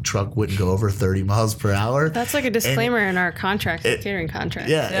 because the truck wouldn't go over 30 miles per hour. That's like a disclaimer in our contract, catering contract.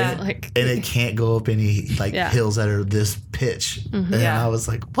 Yeah. And it can't go up any hills that are this pitch. Mm-hmm. And I was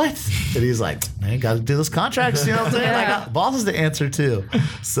like, what? And he's like, man, got to do those contracts. You know what I'm saying? I got bosses to answer to.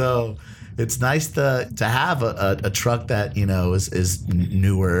 So it's nice to have a truck that is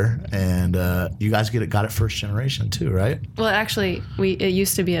newer, and you guys got it first generation too, right? Well, actually, it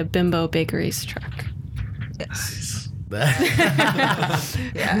used to be a Bimbo Bakeries truck. Yes.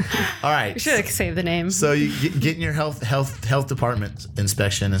 Yeah. All right. We should have saved the name. So you getting your health department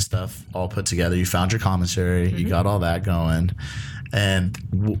inspection and stuff all put together. You found your commissary. Mm-hmm. You got all that going, and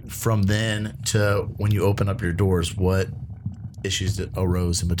from then to when you open up your doors, what issues that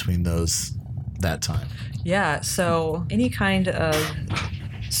arose in between that time? Yeah, so any kind of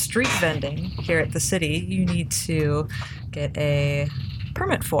street vending here at the city, you need to get a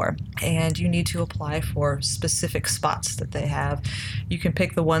permit for, and you need to apply for specific spots that they have. You can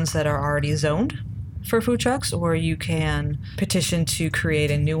pick the ones that are already zoned for food trucks, or you can petition to create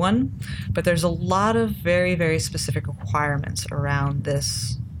a new one, but there's a lot of very, very specific requirements around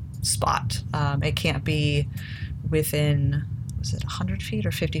this spot. It can't be within is it 100 feet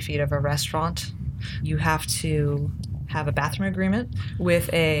or 50 feet of a restaurant, you have to have a bathroom agreement with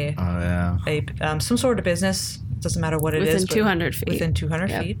some sort of business. Doesn't matter what it is. Within 200 feet. Within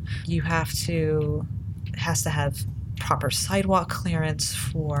 200 feet. You has to have proper sidewalk clearance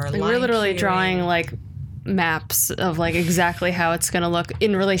for like we're literally drawing like maps of like exactly how it's going to look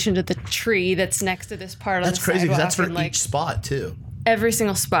in relation to the tree that's next to this part of the sidewalk. That's crazy because that's for like, each spot too. Every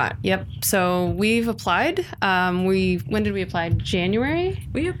single spot. Yep. So we've applied. When did we apply? January?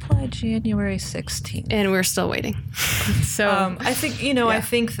 We applied January 16th. And we're still waiting. So I think, I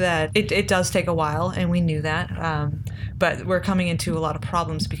think that it does take a while, and we knew that. But we're coming into a lot of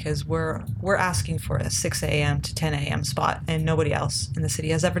problems because we're asking for a 6 a.m. to 10 a.m. spot, and nobody else in the city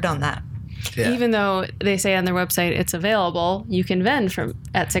has ever done that. Yeah. Even though they say on their website it's available, you can vend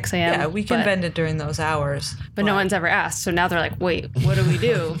at 6 a.m. Yeah, we can vend it during those hours. But no one's ever asked. So now they're like, wait, what do we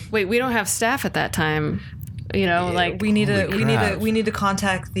do? Wait, we don't have staff at that time. Like we need to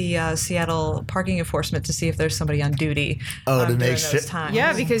contact the Seattle parking enforcement to see if there's somebody on duty. To make sure.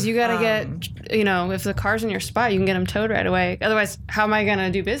 Yeah, because you got to get, if the car's in your spot, you can get them towed right away. Otherwise, how am I going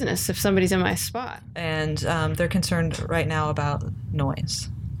to do business if somebody's in my spot? And they're concerned right now about noise.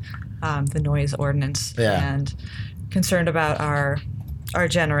 The noise ordinance, and concerned about our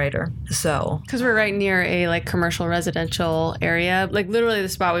generator. So because we're right near a like commercial residential area, like literally the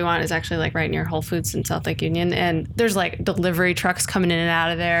spot we want is actually like right near Whole Foods in South Lake Union, and there's like delivery trucks coming in and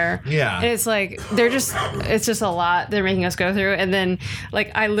out of there. Yeah, and it's like it's just a lot they're making us go through. And then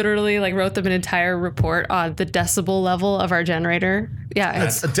like I literally like wrote them an entire report on the decibel level of our generator. Yeah,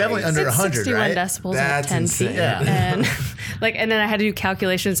 it's definitely under 100, 61 right? decibels That's at 10 insane. feet. Yeah. And and then I had to do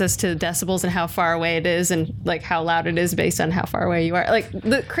calculations as to decibels and how far away it is and like how loud it is based on how far away you are. Like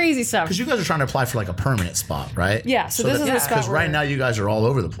the crazy stuff. Because you guys are trying to apply for like a permanent spot, right? Yeah, so this is the spot. Because right now you guys are all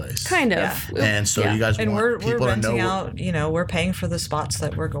over the place. Kind of. Yeah. And so you guys and want people we're to know. renting out, we're paying for the spots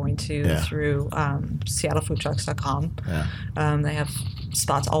that we're going to through SeattleFoodTrucks.com. Yeah. They have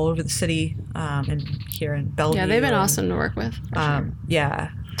spots all over the city and here in Bellevue. Yeah, they've been awesome to work with. Sure. Yeah.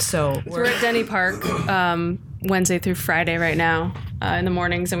 So we're at Denny Park Wednesday through Friday right now in the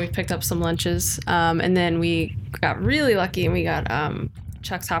mornings, and we've picked up some lunches. And then we got really lucky and we got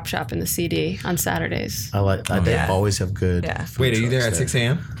Chuck's Hop Shop in the CD on Saturdays. I like that. They always have good food. Wait, are you there at trucks 6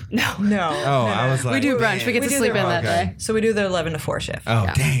 a.m.? No. Oh, I was like, we do brunch. We get to sleep in that day. So we do the 11 to 4 shift. Oh,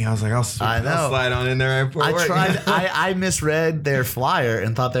 dang. I was like, I'll slide on in there right before work. I misread their flyer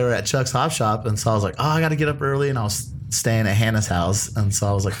and thought they were at Chuck's Hop Shop. And so I was like, I got to get up early. And I was staying at Hannah's house. And so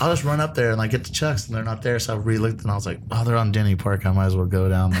I was like, I'll just run up there and like get to Chuck's. And they're not there. So I re-looked and I was like, they're on Denny Park. I might as well go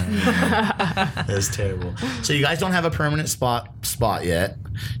down there. It's terrible. So you guys don't have a permanent spot yet.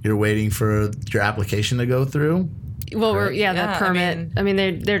 You're waiting for your application to go through. Well, the permit. I mean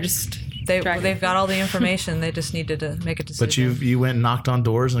they're just they've got all the information. They just needed to make a decision. But you went and knocked on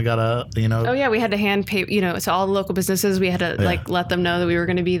doors and got Oh yeah, we had to hand pay. To all the local businesses, we had to let them know that we were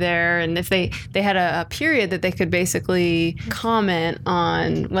going to be there, and if they had a period that they could basically comment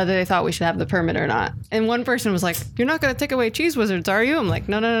on whether they thought we should have the permit or not. And one person was like, "You're not going to take away Cheese Wizards, are you?" I'm like,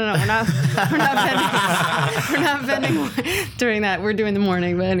 No, we're not. We're not vending. We're not vending during that. We're doing the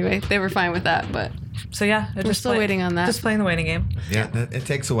morning, but anyway, they were fine with that, but. So we're still waiting on that. Just playing the waiting game. Yeah, it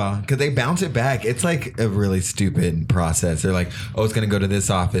takes a while because they bounce it back. It's like a really stupid process. They're like, oh, it's going to go to this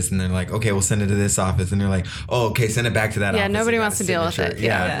office, and they're like, okay, we'll send it to this office, and they're like, oh, okay, send it back to that office. Yeah, nobody wants to deal with it.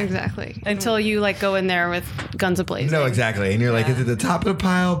 Yeah, exactly. Until you go in there with guns a-blazing. No, exactly. And you're like, is it the top of the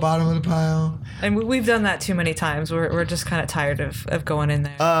pile, bottom of the pile? And we've done that too many times. We're just kind of tired of going in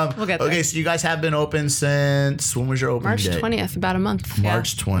there. We'll get there. Okay, so you guys have been open since, when was your opening March date? 20th, about a month.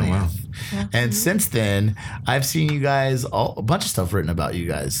 March 20th. Oh, wow. Yeah. And since then, I've seen you guys, a bunch of stuff written about you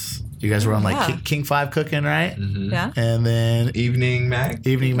guys. You guys were on King 5 Cooking, right? Mm-hmm. Yeah. And then Evening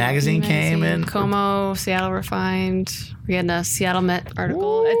Magazine came in. Como, Seattle Refined. We had a Seattle Met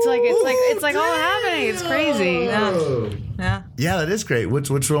article. It's like all happening. It's crazy. Yeah. Yeah, that is great. Which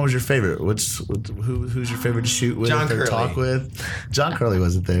one was your favorite? Who's your favorite to shoot with or talk with? John Curley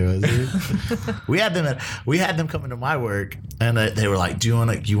wasn't there, was he? We had them come into my work, and they were like, "Do you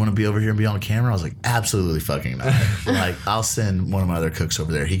want to be over here and be on camera?" I was like, "Absolutely fucking not." Like, I'll send one of my other cooks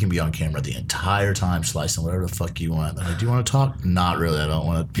over there. He can be on camera the entire time, slicing whatever the fuck you want. They're like, "Do you want to talk?" Not really. I don't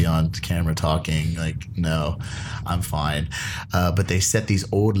want to be on camera talking. Like, no, I'm fine. But they set these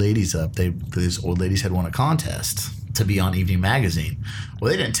old ladies up. These old ladies had won a contest to be on Evening Magazine. Well,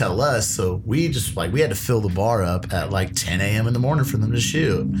 they didn't tell us, so we just we had to fill the bar up at 10 a.m. in the morning for them to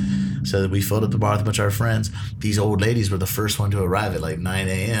shoot. So we filled up the bar with a bunch of our friends. These old ladies were the first one to arrive at 9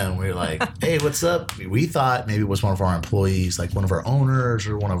 a.m. We were like, "Hey, what's up?" We thought maybe it was one of our employees, one of our owners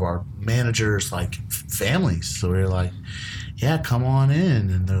or one of our managers, families. So we were like, yeah, come on in.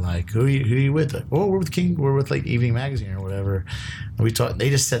 And they're like, who are you with? Like, oh, we're with King. We're with like Evening Magazine or whatever. And they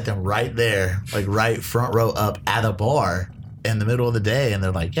just set them right there, like right front row up at a bar in the middle of the day. And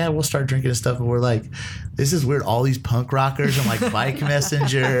they're like, yeah, we'll start drinking and stuff. And we're like, this is weird. All these punk rockers and like bike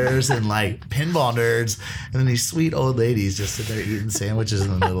messengers and like pinball nerds. And then these sweet old ladies just sit there eating sandwiches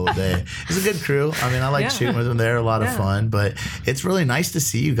in the middle of the day. It's a good crew. I mean, I like shooting with them. They're a lot of fun, but it's really nice to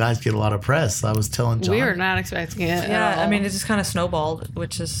see you guys get a lot of press. I was telling John. We were not expecting it. Yeah. I mean, it just kind of snowballed,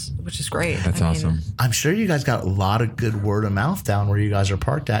 which is great. That's awesome. I'm sure you guys got a lot of good word of mouth down where you guys are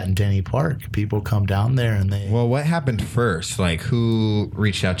parked at in Denny Park. People come down there and they. Well, what happened first? Like, who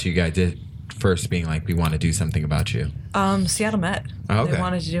reached out to you guys? First being like, we want to do something about you. Seattle Met. Oh, okay. They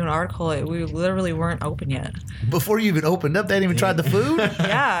wanted to do an article. We literally weren't open yet. Before you even opened up, they hadn't even tried the food?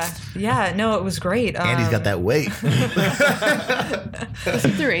 Yeah. No, it was great. Andy's got that weight. Is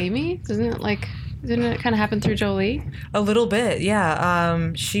it through Amy? Didn't it kind of happen through Jolie? A little bit,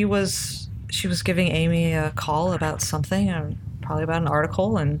 yeah. She was giving Amy a call about something, probably about an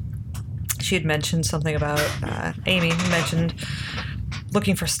article, and she had mentioned something about Amy mentioned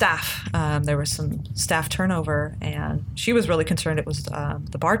looking for staff. There was some staff turnover, and she was really concerned it was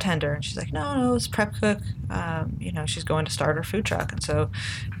the bartender. And she's like, no, it's prep cook. She's going to start her food truck. And so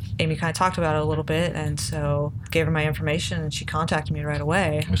Amy kind of talked about it a little bit, and so gave her my information, and she contacted me right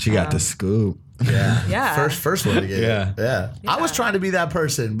away. Well, she got the scoop. Yeah. First one to get it. Yeah. I was trying to be that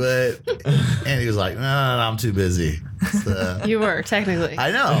person, but Andy was like, no, I'm too busy. So, you were, technically. I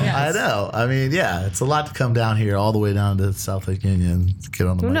know. Yes. I know. I mean, yeah, it's a lot to come down here, all the way down to South Lake Union to get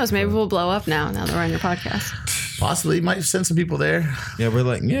on the Who knows? microphone. Maybe we'll blow up now that we're on your podcast. Possibly. Might send some people there. Yeah, we're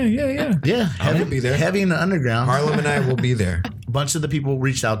like, yeah. Yeah. We'll be there. Heavy in the underground. Harlem and I will be there. A bunch of the people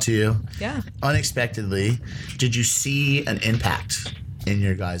reached out to you. Yeah. Unexpectedly. Did you see an impact in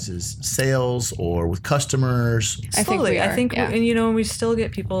your guys' sales or with customers? I think we are, and we still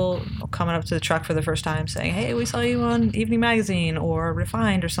get people coming up to the truck for the first time saying, hey, we saw you on Evening Magazine or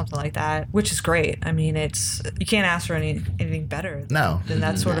Refined or something like that, which is great. I mean, you can't ask for anything better than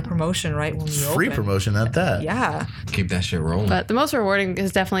that sort of promotion right when you Free open. promotion at that. Yeah. Keep that shit rolling. But the most rewarding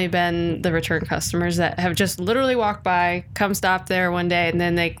has definitely been the return customers that have just literally walked by, come stop there one day, and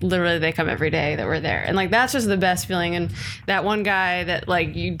then they come every day that we're there. And like, that's just the best feeling. And that one guy that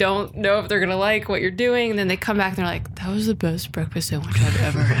like you don't know if they're gonna like what you're doing, and then they come back and they're like, that was the best breakfast sandwich I've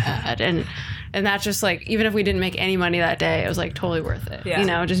ever had. And that's just like, even if we didn't make any money that day, it was like totally worth it.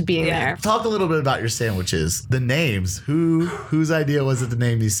 Yeah. Just being there. Talk a little bit about your sandwiches. The names. Whose idea was it to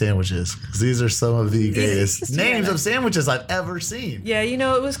name these sandwiches? Because these are some of the greatest names of sandwiches I've ever seen. Yeah,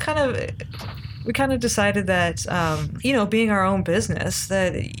 it was we kind of decided that, being our own business,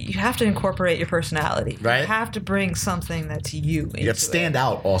 that you have to incorporate your personality. Right. You have to bring something that's you into You have to stand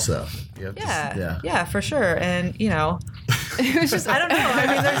out also. Yeah, for sure. And, it was just, I don't know.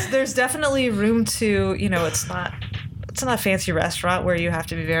 I mean, there's definitely room to, it's not a fancy restaurant where you have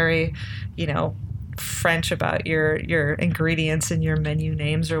to be very, French about your ingredients and your menu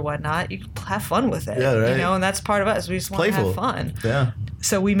names or whatnot. You have fun with it. Yeah, right. And that's part of us. We just want to have fun. Yeah.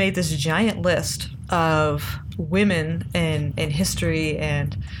 So we made this giant list of women in history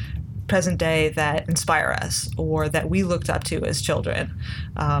and present day that inspire us or that we looked up to as children,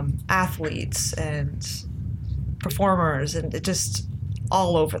 athletes and performers, and it just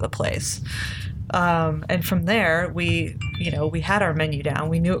all over the place. And from there, we had our menu down.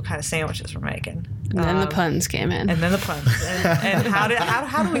 We knew what kind of sandwiches we're making. And then the puns came in. And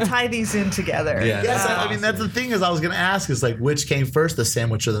how do we tie these in together? Yeah. Yes, I mean, that's the thing is I was going to ask is like, which came first, the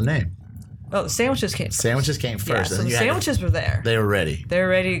sandwich or the name? Oh, the sandwiches came first. Sandwiches came first. Yeah, so the sandwiches were there. They were ready. They were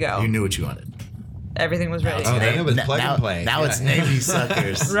ready to go. You knew what you wanted. Everything was ready. Oh, then it was plug and play. Now it's name these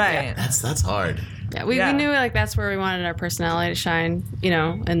suckers. Right. That's hard. Yeah, we knew like that's where we wanted our personality to shine,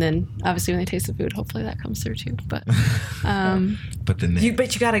 and then obviously when they taste the food, hopefully that comes through too. But but the name. you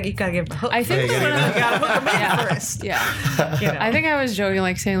gotta give them a hook. I think you gotta hook them in first. Yeah. I think I was joking,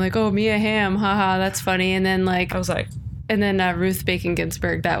 like saying like, "Oh, Mia Hamm, haha, that's funny," and then like I was like. And then Ruth Bacon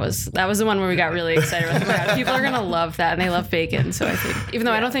Ginsburg, that was the one where we got really excited. Like, oh my God, people are gonna love that, and they love bacon. So I think, even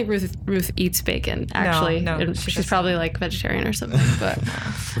though I don't think Ruth eats bacon, actually, no, she's probably like vegetarian or something. But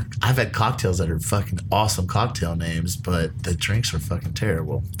I've had cocktails that are fucking awesome cocktail names, but the drinks are fucking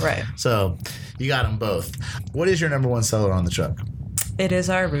terrible. Right. So you got them both. What is your number one seller on the truck? It is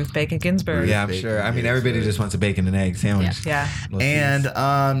our Ruth Bacon Ginsburg. Yeah, I'm sure. I mean, everybody just wants a bacon and egg sandwich. Yeah.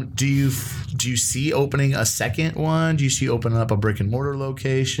 And do you see opening a second one? Do you see opening up a brick and mortar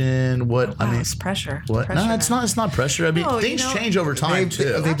location? What I mean, it's pressure. What? Pressure No, it's not. It's not pressure. I mean, things change over time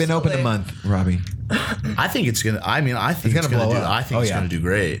too. They've been open a month, Robbie. I think it's gonna. I mean, I think it's gonna blow do. up. I think it's gonna do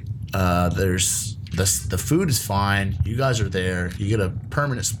great. the food is fine. You guys are there. You get a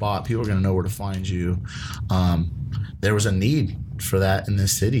permanent spot. People are going to know where to find you. There was a need for that in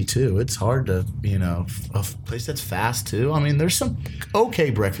this city too. It's hard to, a place that's fast too. I mean, there's some okay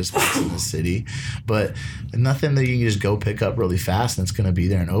breakfast places in the city, but nothing that you can just go pick up really fast and it's going to be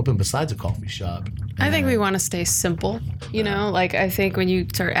there and open besides a coffee shop. I think we want to stay simple, like I think when you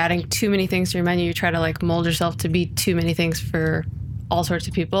start adding too many things to your menu, you try to like mold yourself to be too many things for all sorts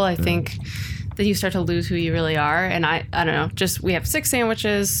of people. I think that you start to lose who you really are. And I don't know, just we have 6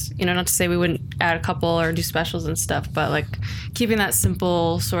 sandwiches, not to say we wouldn't add a couple or do specials and stuff, but like keeping that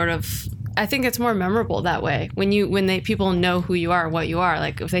simple sort of, I think it's more memorable that way. When people know who you are, what you are,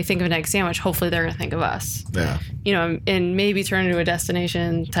 like if they think of an egg sandwich, hopefully they're going to think of us. Yeah. And maybe turn into a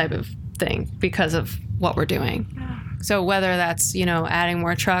destination type of thing because of what we're doing. So whether that's, adding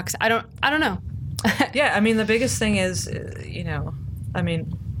more trucks, I don't know. Yeah. I mean, the biggest thing is,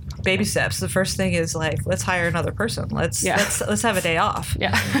 baby steps. The first thing is like, let's hire another person. Let's have a day off.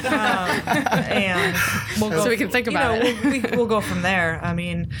 Yeah. And we'll go so we can think about it. We'll go from there. I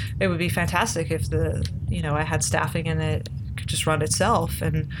mean, it would be fantastic if I had staffing and it could just run itself.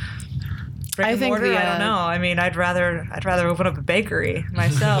 And I think mortar, I don't know. I mean, I'd rather open up a bakery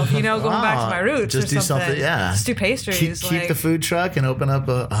myself. Going back to my roots. Just or do something. Yeah. Just do pastries. Keep the food truck and open up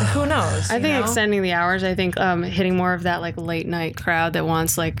a. Who knows? I think extending the hours. I think hitting more of that like late night crowd that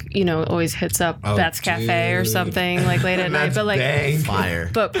wants always hits up That's Cafe or something like late at night. But like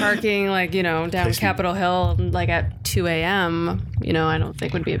fire. But parking down Capitol Hill like at 2 a.m. I don't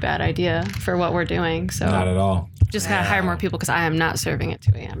think would be a bad idea for what we're doing. So not at all. Just gotta hire more people because I am not serving at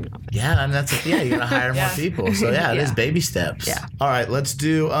 2 a.m. Yeah, and you gotta hire more people. So it is baby steps. Yeah. All right, let's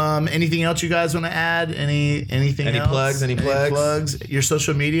do anything else you guys want to add? Anything Any else? plugs? Any plugs? Your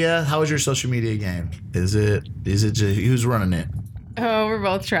social media? How is your social media game? Is it just who's running it? Oh, we're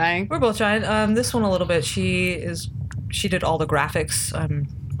both trying. This one a little bit. She did all the graphics,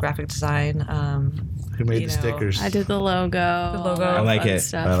 graphic design. Who made the stickers? I did the logo. I like it.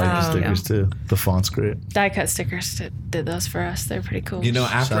 Stuff. I like the stickers too. The font's great. Die cut stickers did those for us. They're pretty cool.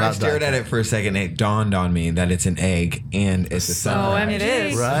 After I stared at it for a second, it dawned on me that it's an egg and it's a sunrise. It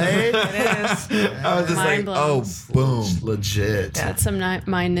is. Right? It is. I was just Mind blown. boom. Legit. That's some mind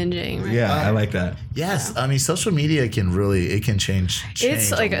ninjaing. Right? Yeah, I like that. Yes, I mean social media can change.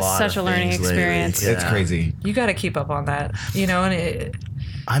 It's like such a learning experience. Yeah. It's crazy. You got to keep up on that, and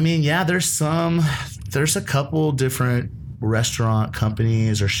there's a couple different restaurant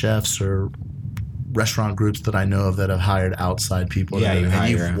companies or chefs or restaurant groups that I know of that have hired outside people. Yeah,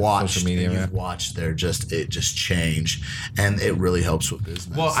 you've watched social media. You've watched it just change, and it really helps with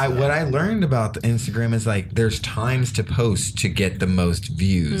business. Well, what I learned about the Instagram is like there's times to post to get the most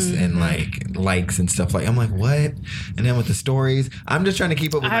views and like likes and stuff. Like I'm like, what? And then with the stories, I'm just trying to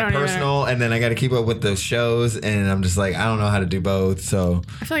keep up with my personal, and then I got to keep up with those shows, and I'm just like, I don't know how to do both. So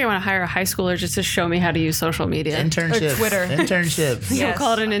I feel like I want to hire a high schooler just to show me how to use social media. Internships, or Twitter. Internships. You'll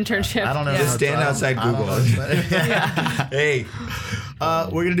call it an internship. I don't know. Just stand outside Google. Hey,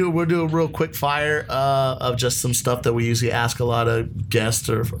 we'll do a real quick fire of just some stuff that we usually ask a lot of guests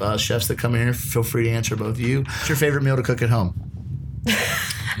or chefs that come in here. Feel free to answer, both of you. What's your favorite meal to cook at home?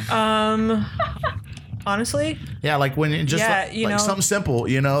 Honestly, yeah, like when it just something simple,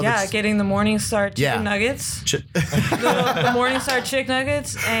 Yeah, getting the Morningstar chicken nuggets. The Morningstar chicken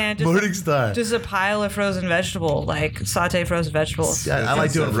nuggets and just a pile of frozen vegetable, like sauteed frozen vegetables. Yeah, I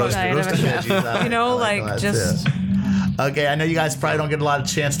like doing roasted veggies. Okay, I know you guys probably don't get a lot of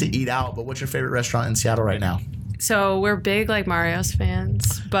chance to eat out, but what's your favorite restaurant in Seattle right now? So we're big like Mario's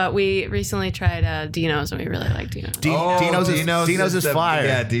fans, but we recently tried Dino's and we really like Dino's. Dino's is fire.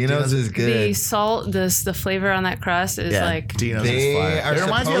 Yeah, Dino's is good. The salt, the flavor on that crust is like Dino's is fire. They are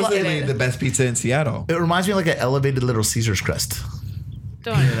supposedly the best pizza in Seattle. It reminds me of like an elevated Little Caesars crust.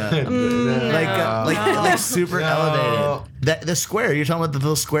 Don't like super elevated. The square. You're talking about the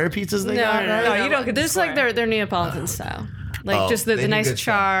little square pizzas they got? No, you don't get this. Like they're Neapolitan style. Like just the nice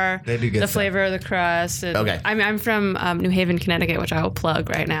char, they do good the stuff. flavor of the crust. And okay. I'm from New Haven, Connecticut, which I will plug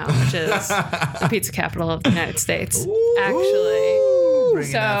right now, which is the pizza capital of the United States. Actually.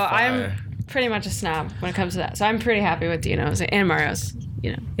 So I'm pretty much a snob when it comes to that. So I'm pretty happy with Dino's and Mario's,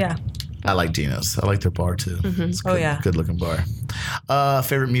 Yeah. I like Dino's. I like their bar too. Mm-hmm. It's good, good looking bar.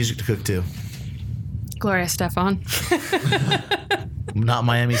 Favorite music to cook to? Gloria Estefan. Not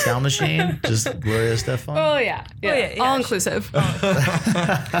Miami Sound Machine, just Gloria Estefan. Oh yeah. All inclusive.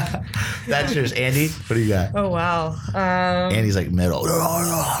 That's yours, Andy. What do you got? Oh wow. Andy's like metal.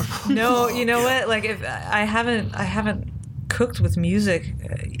 No, you know what? Like if I haven't cooked with music.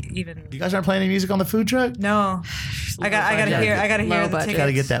 Even You guys aren't playing any music on the food truck? no, I gotta hear the tickets. Got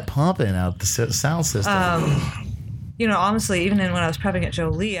to get that pumping out the sound system. Honestly, even when I was prepping at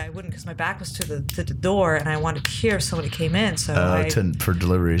Jolie, I wouldn't because my back was to the door, and I wanted to hear if somebody came in. So for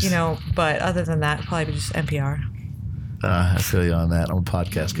deliveries. But other than that, probably just NPR. I feel you on that. I'm a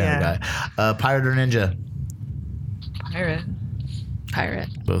podcast kind of guy. Pirate or Ninja? Pirate.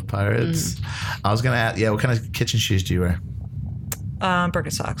 Both pirates. I was gonna ask. Yeah, what kind of kitchen shoes do you wear?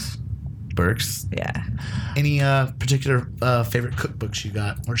 Birkenstocks. Birks. Yeah. Any particular favorite cookbooks you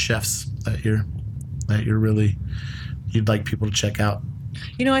got or chefs that you're really you'd like people to check out?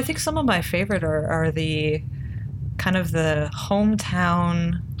 I think some of my favorite are the kind of the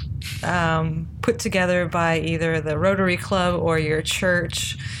hometown put together by either the Rotary Club or your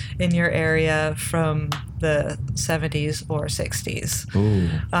church in your area from the 70s or 60s. Ooh.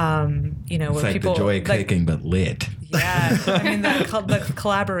 It's like people, the joy of cooking, but lit. Yeah, I mean the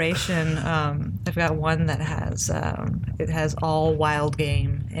collaboration. I've got one that has it has all wild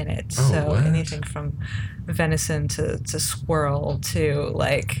game in it. So anything from venison to squirrel to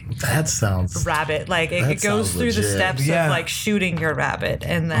that sounds rabbit. It goes through the steps of shooting your rabbit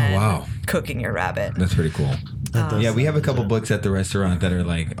and then cooking your rabbit. That's pretty cool. We have a couple books at the restaurant that are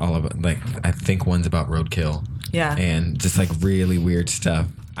all about I think one's about roadkill. Yeah. And just really weird stuff.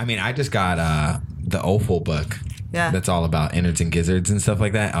 I mean, I just got the Offal book. Yeah. That's all about innards and gizzards and stuff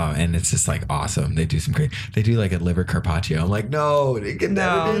like that. Oh, and it's just awesome. They do some great. They do a liver carpaccio. I'm like, no, they can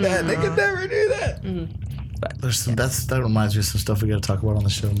never do that. They can never do that. But there's some that reminds me of some stuff we got to talk about on the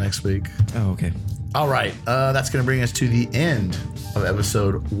show next week. Oh, okay. All right, that's gonna bring us to the end of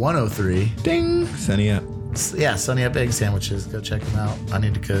episode 103. Ding. Sunny Up. Yeah, Sunny Up egg sandwiches. Go check them out. I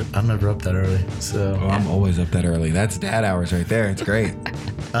need to cook. I'm never up that early, so. Oh, I'm always up that early. That's dad hours right there. It's great.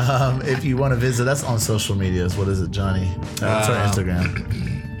 If you want to visit us on social medias, what is it, Johnny? What's our Instagram?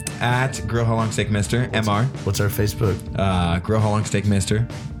 At Grill How Long Steak Mr. MR. What's our Facebook? Grill How Long Steak Mr.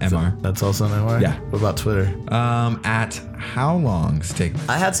 MR. That's also an MR? Yeah. What about Twitter? At How Long Steak.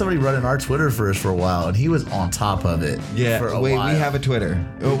 I had somebody running our Twitter for us for a while, and he was on top of it. Yeah. For a Wait, while. we have a Twitter.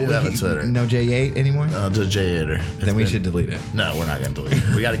 We do have a Twitter. No J8 anymore? Just J8er. Then we should delete it. No, we're not going to delete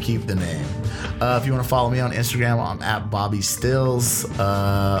it. We got to keep the name. If you want to follow me on Instagram, I'm at Bobby Stills.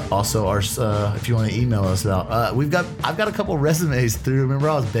 Also, if you want to email us about, I've got a couple resumes through. Remember,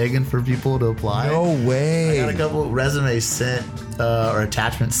 I was begging for people to apply. No way. I got a couple resumes sent or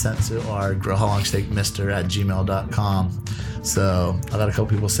attachments sent to our grillhowlongsteakmister@gmail.com. So I got a couple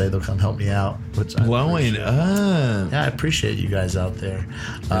people say they'll come help me out, which blowing up. Yeah, I appreciate you guys out there.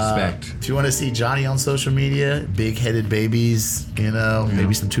 Respect. If you want to see Johnny on social media, big-headed babies,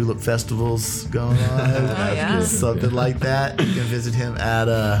 maybe some tulip festivals going on, something like that, you can visit him at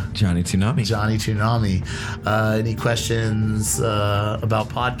Johnny Tsunami. Johnny Tsunami. Any questions about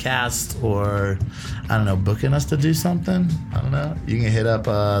podcasts or booking us to do something? I don't know. You can hit up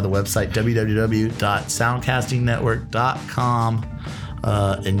the website www.soundcastingnetwork.com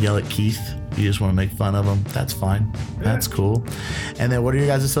and yell at Keith. You just want to make fun of him. That's fine. That's cool. And then what are your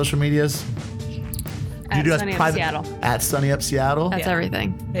guys' social medias? At Sunny Up Seattle. At Sunny Up Seattle. That's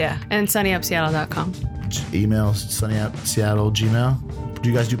everything. Yeah. And sunnyupseattle.com. Email Sunny Up Seattle Gmail. Do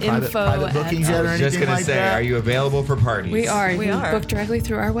you guys do private bookings yet or anything like that? I was just going to say, are you available for parties? We are. You can book directly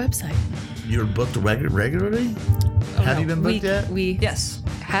through our website. You're booked regularly? Have you been booked yet? We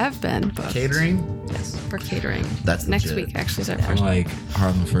have been booked. Catering? Yes, for catering. That's next legit. week. Actually, is our first.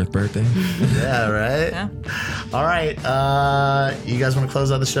 Harlem's first birthday. Yeah, right. Yeah. All right. You guys want to close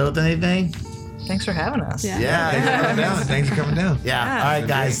out the show with anything? Thanks for having us. Yeah. Thanks for coming down. Yeah. All right,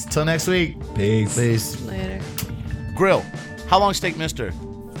 guys. Till next week. Peace. Later. Grill. How long steak, mister?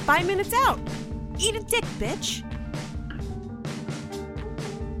 5 minutes out. Eat a dick, bitch.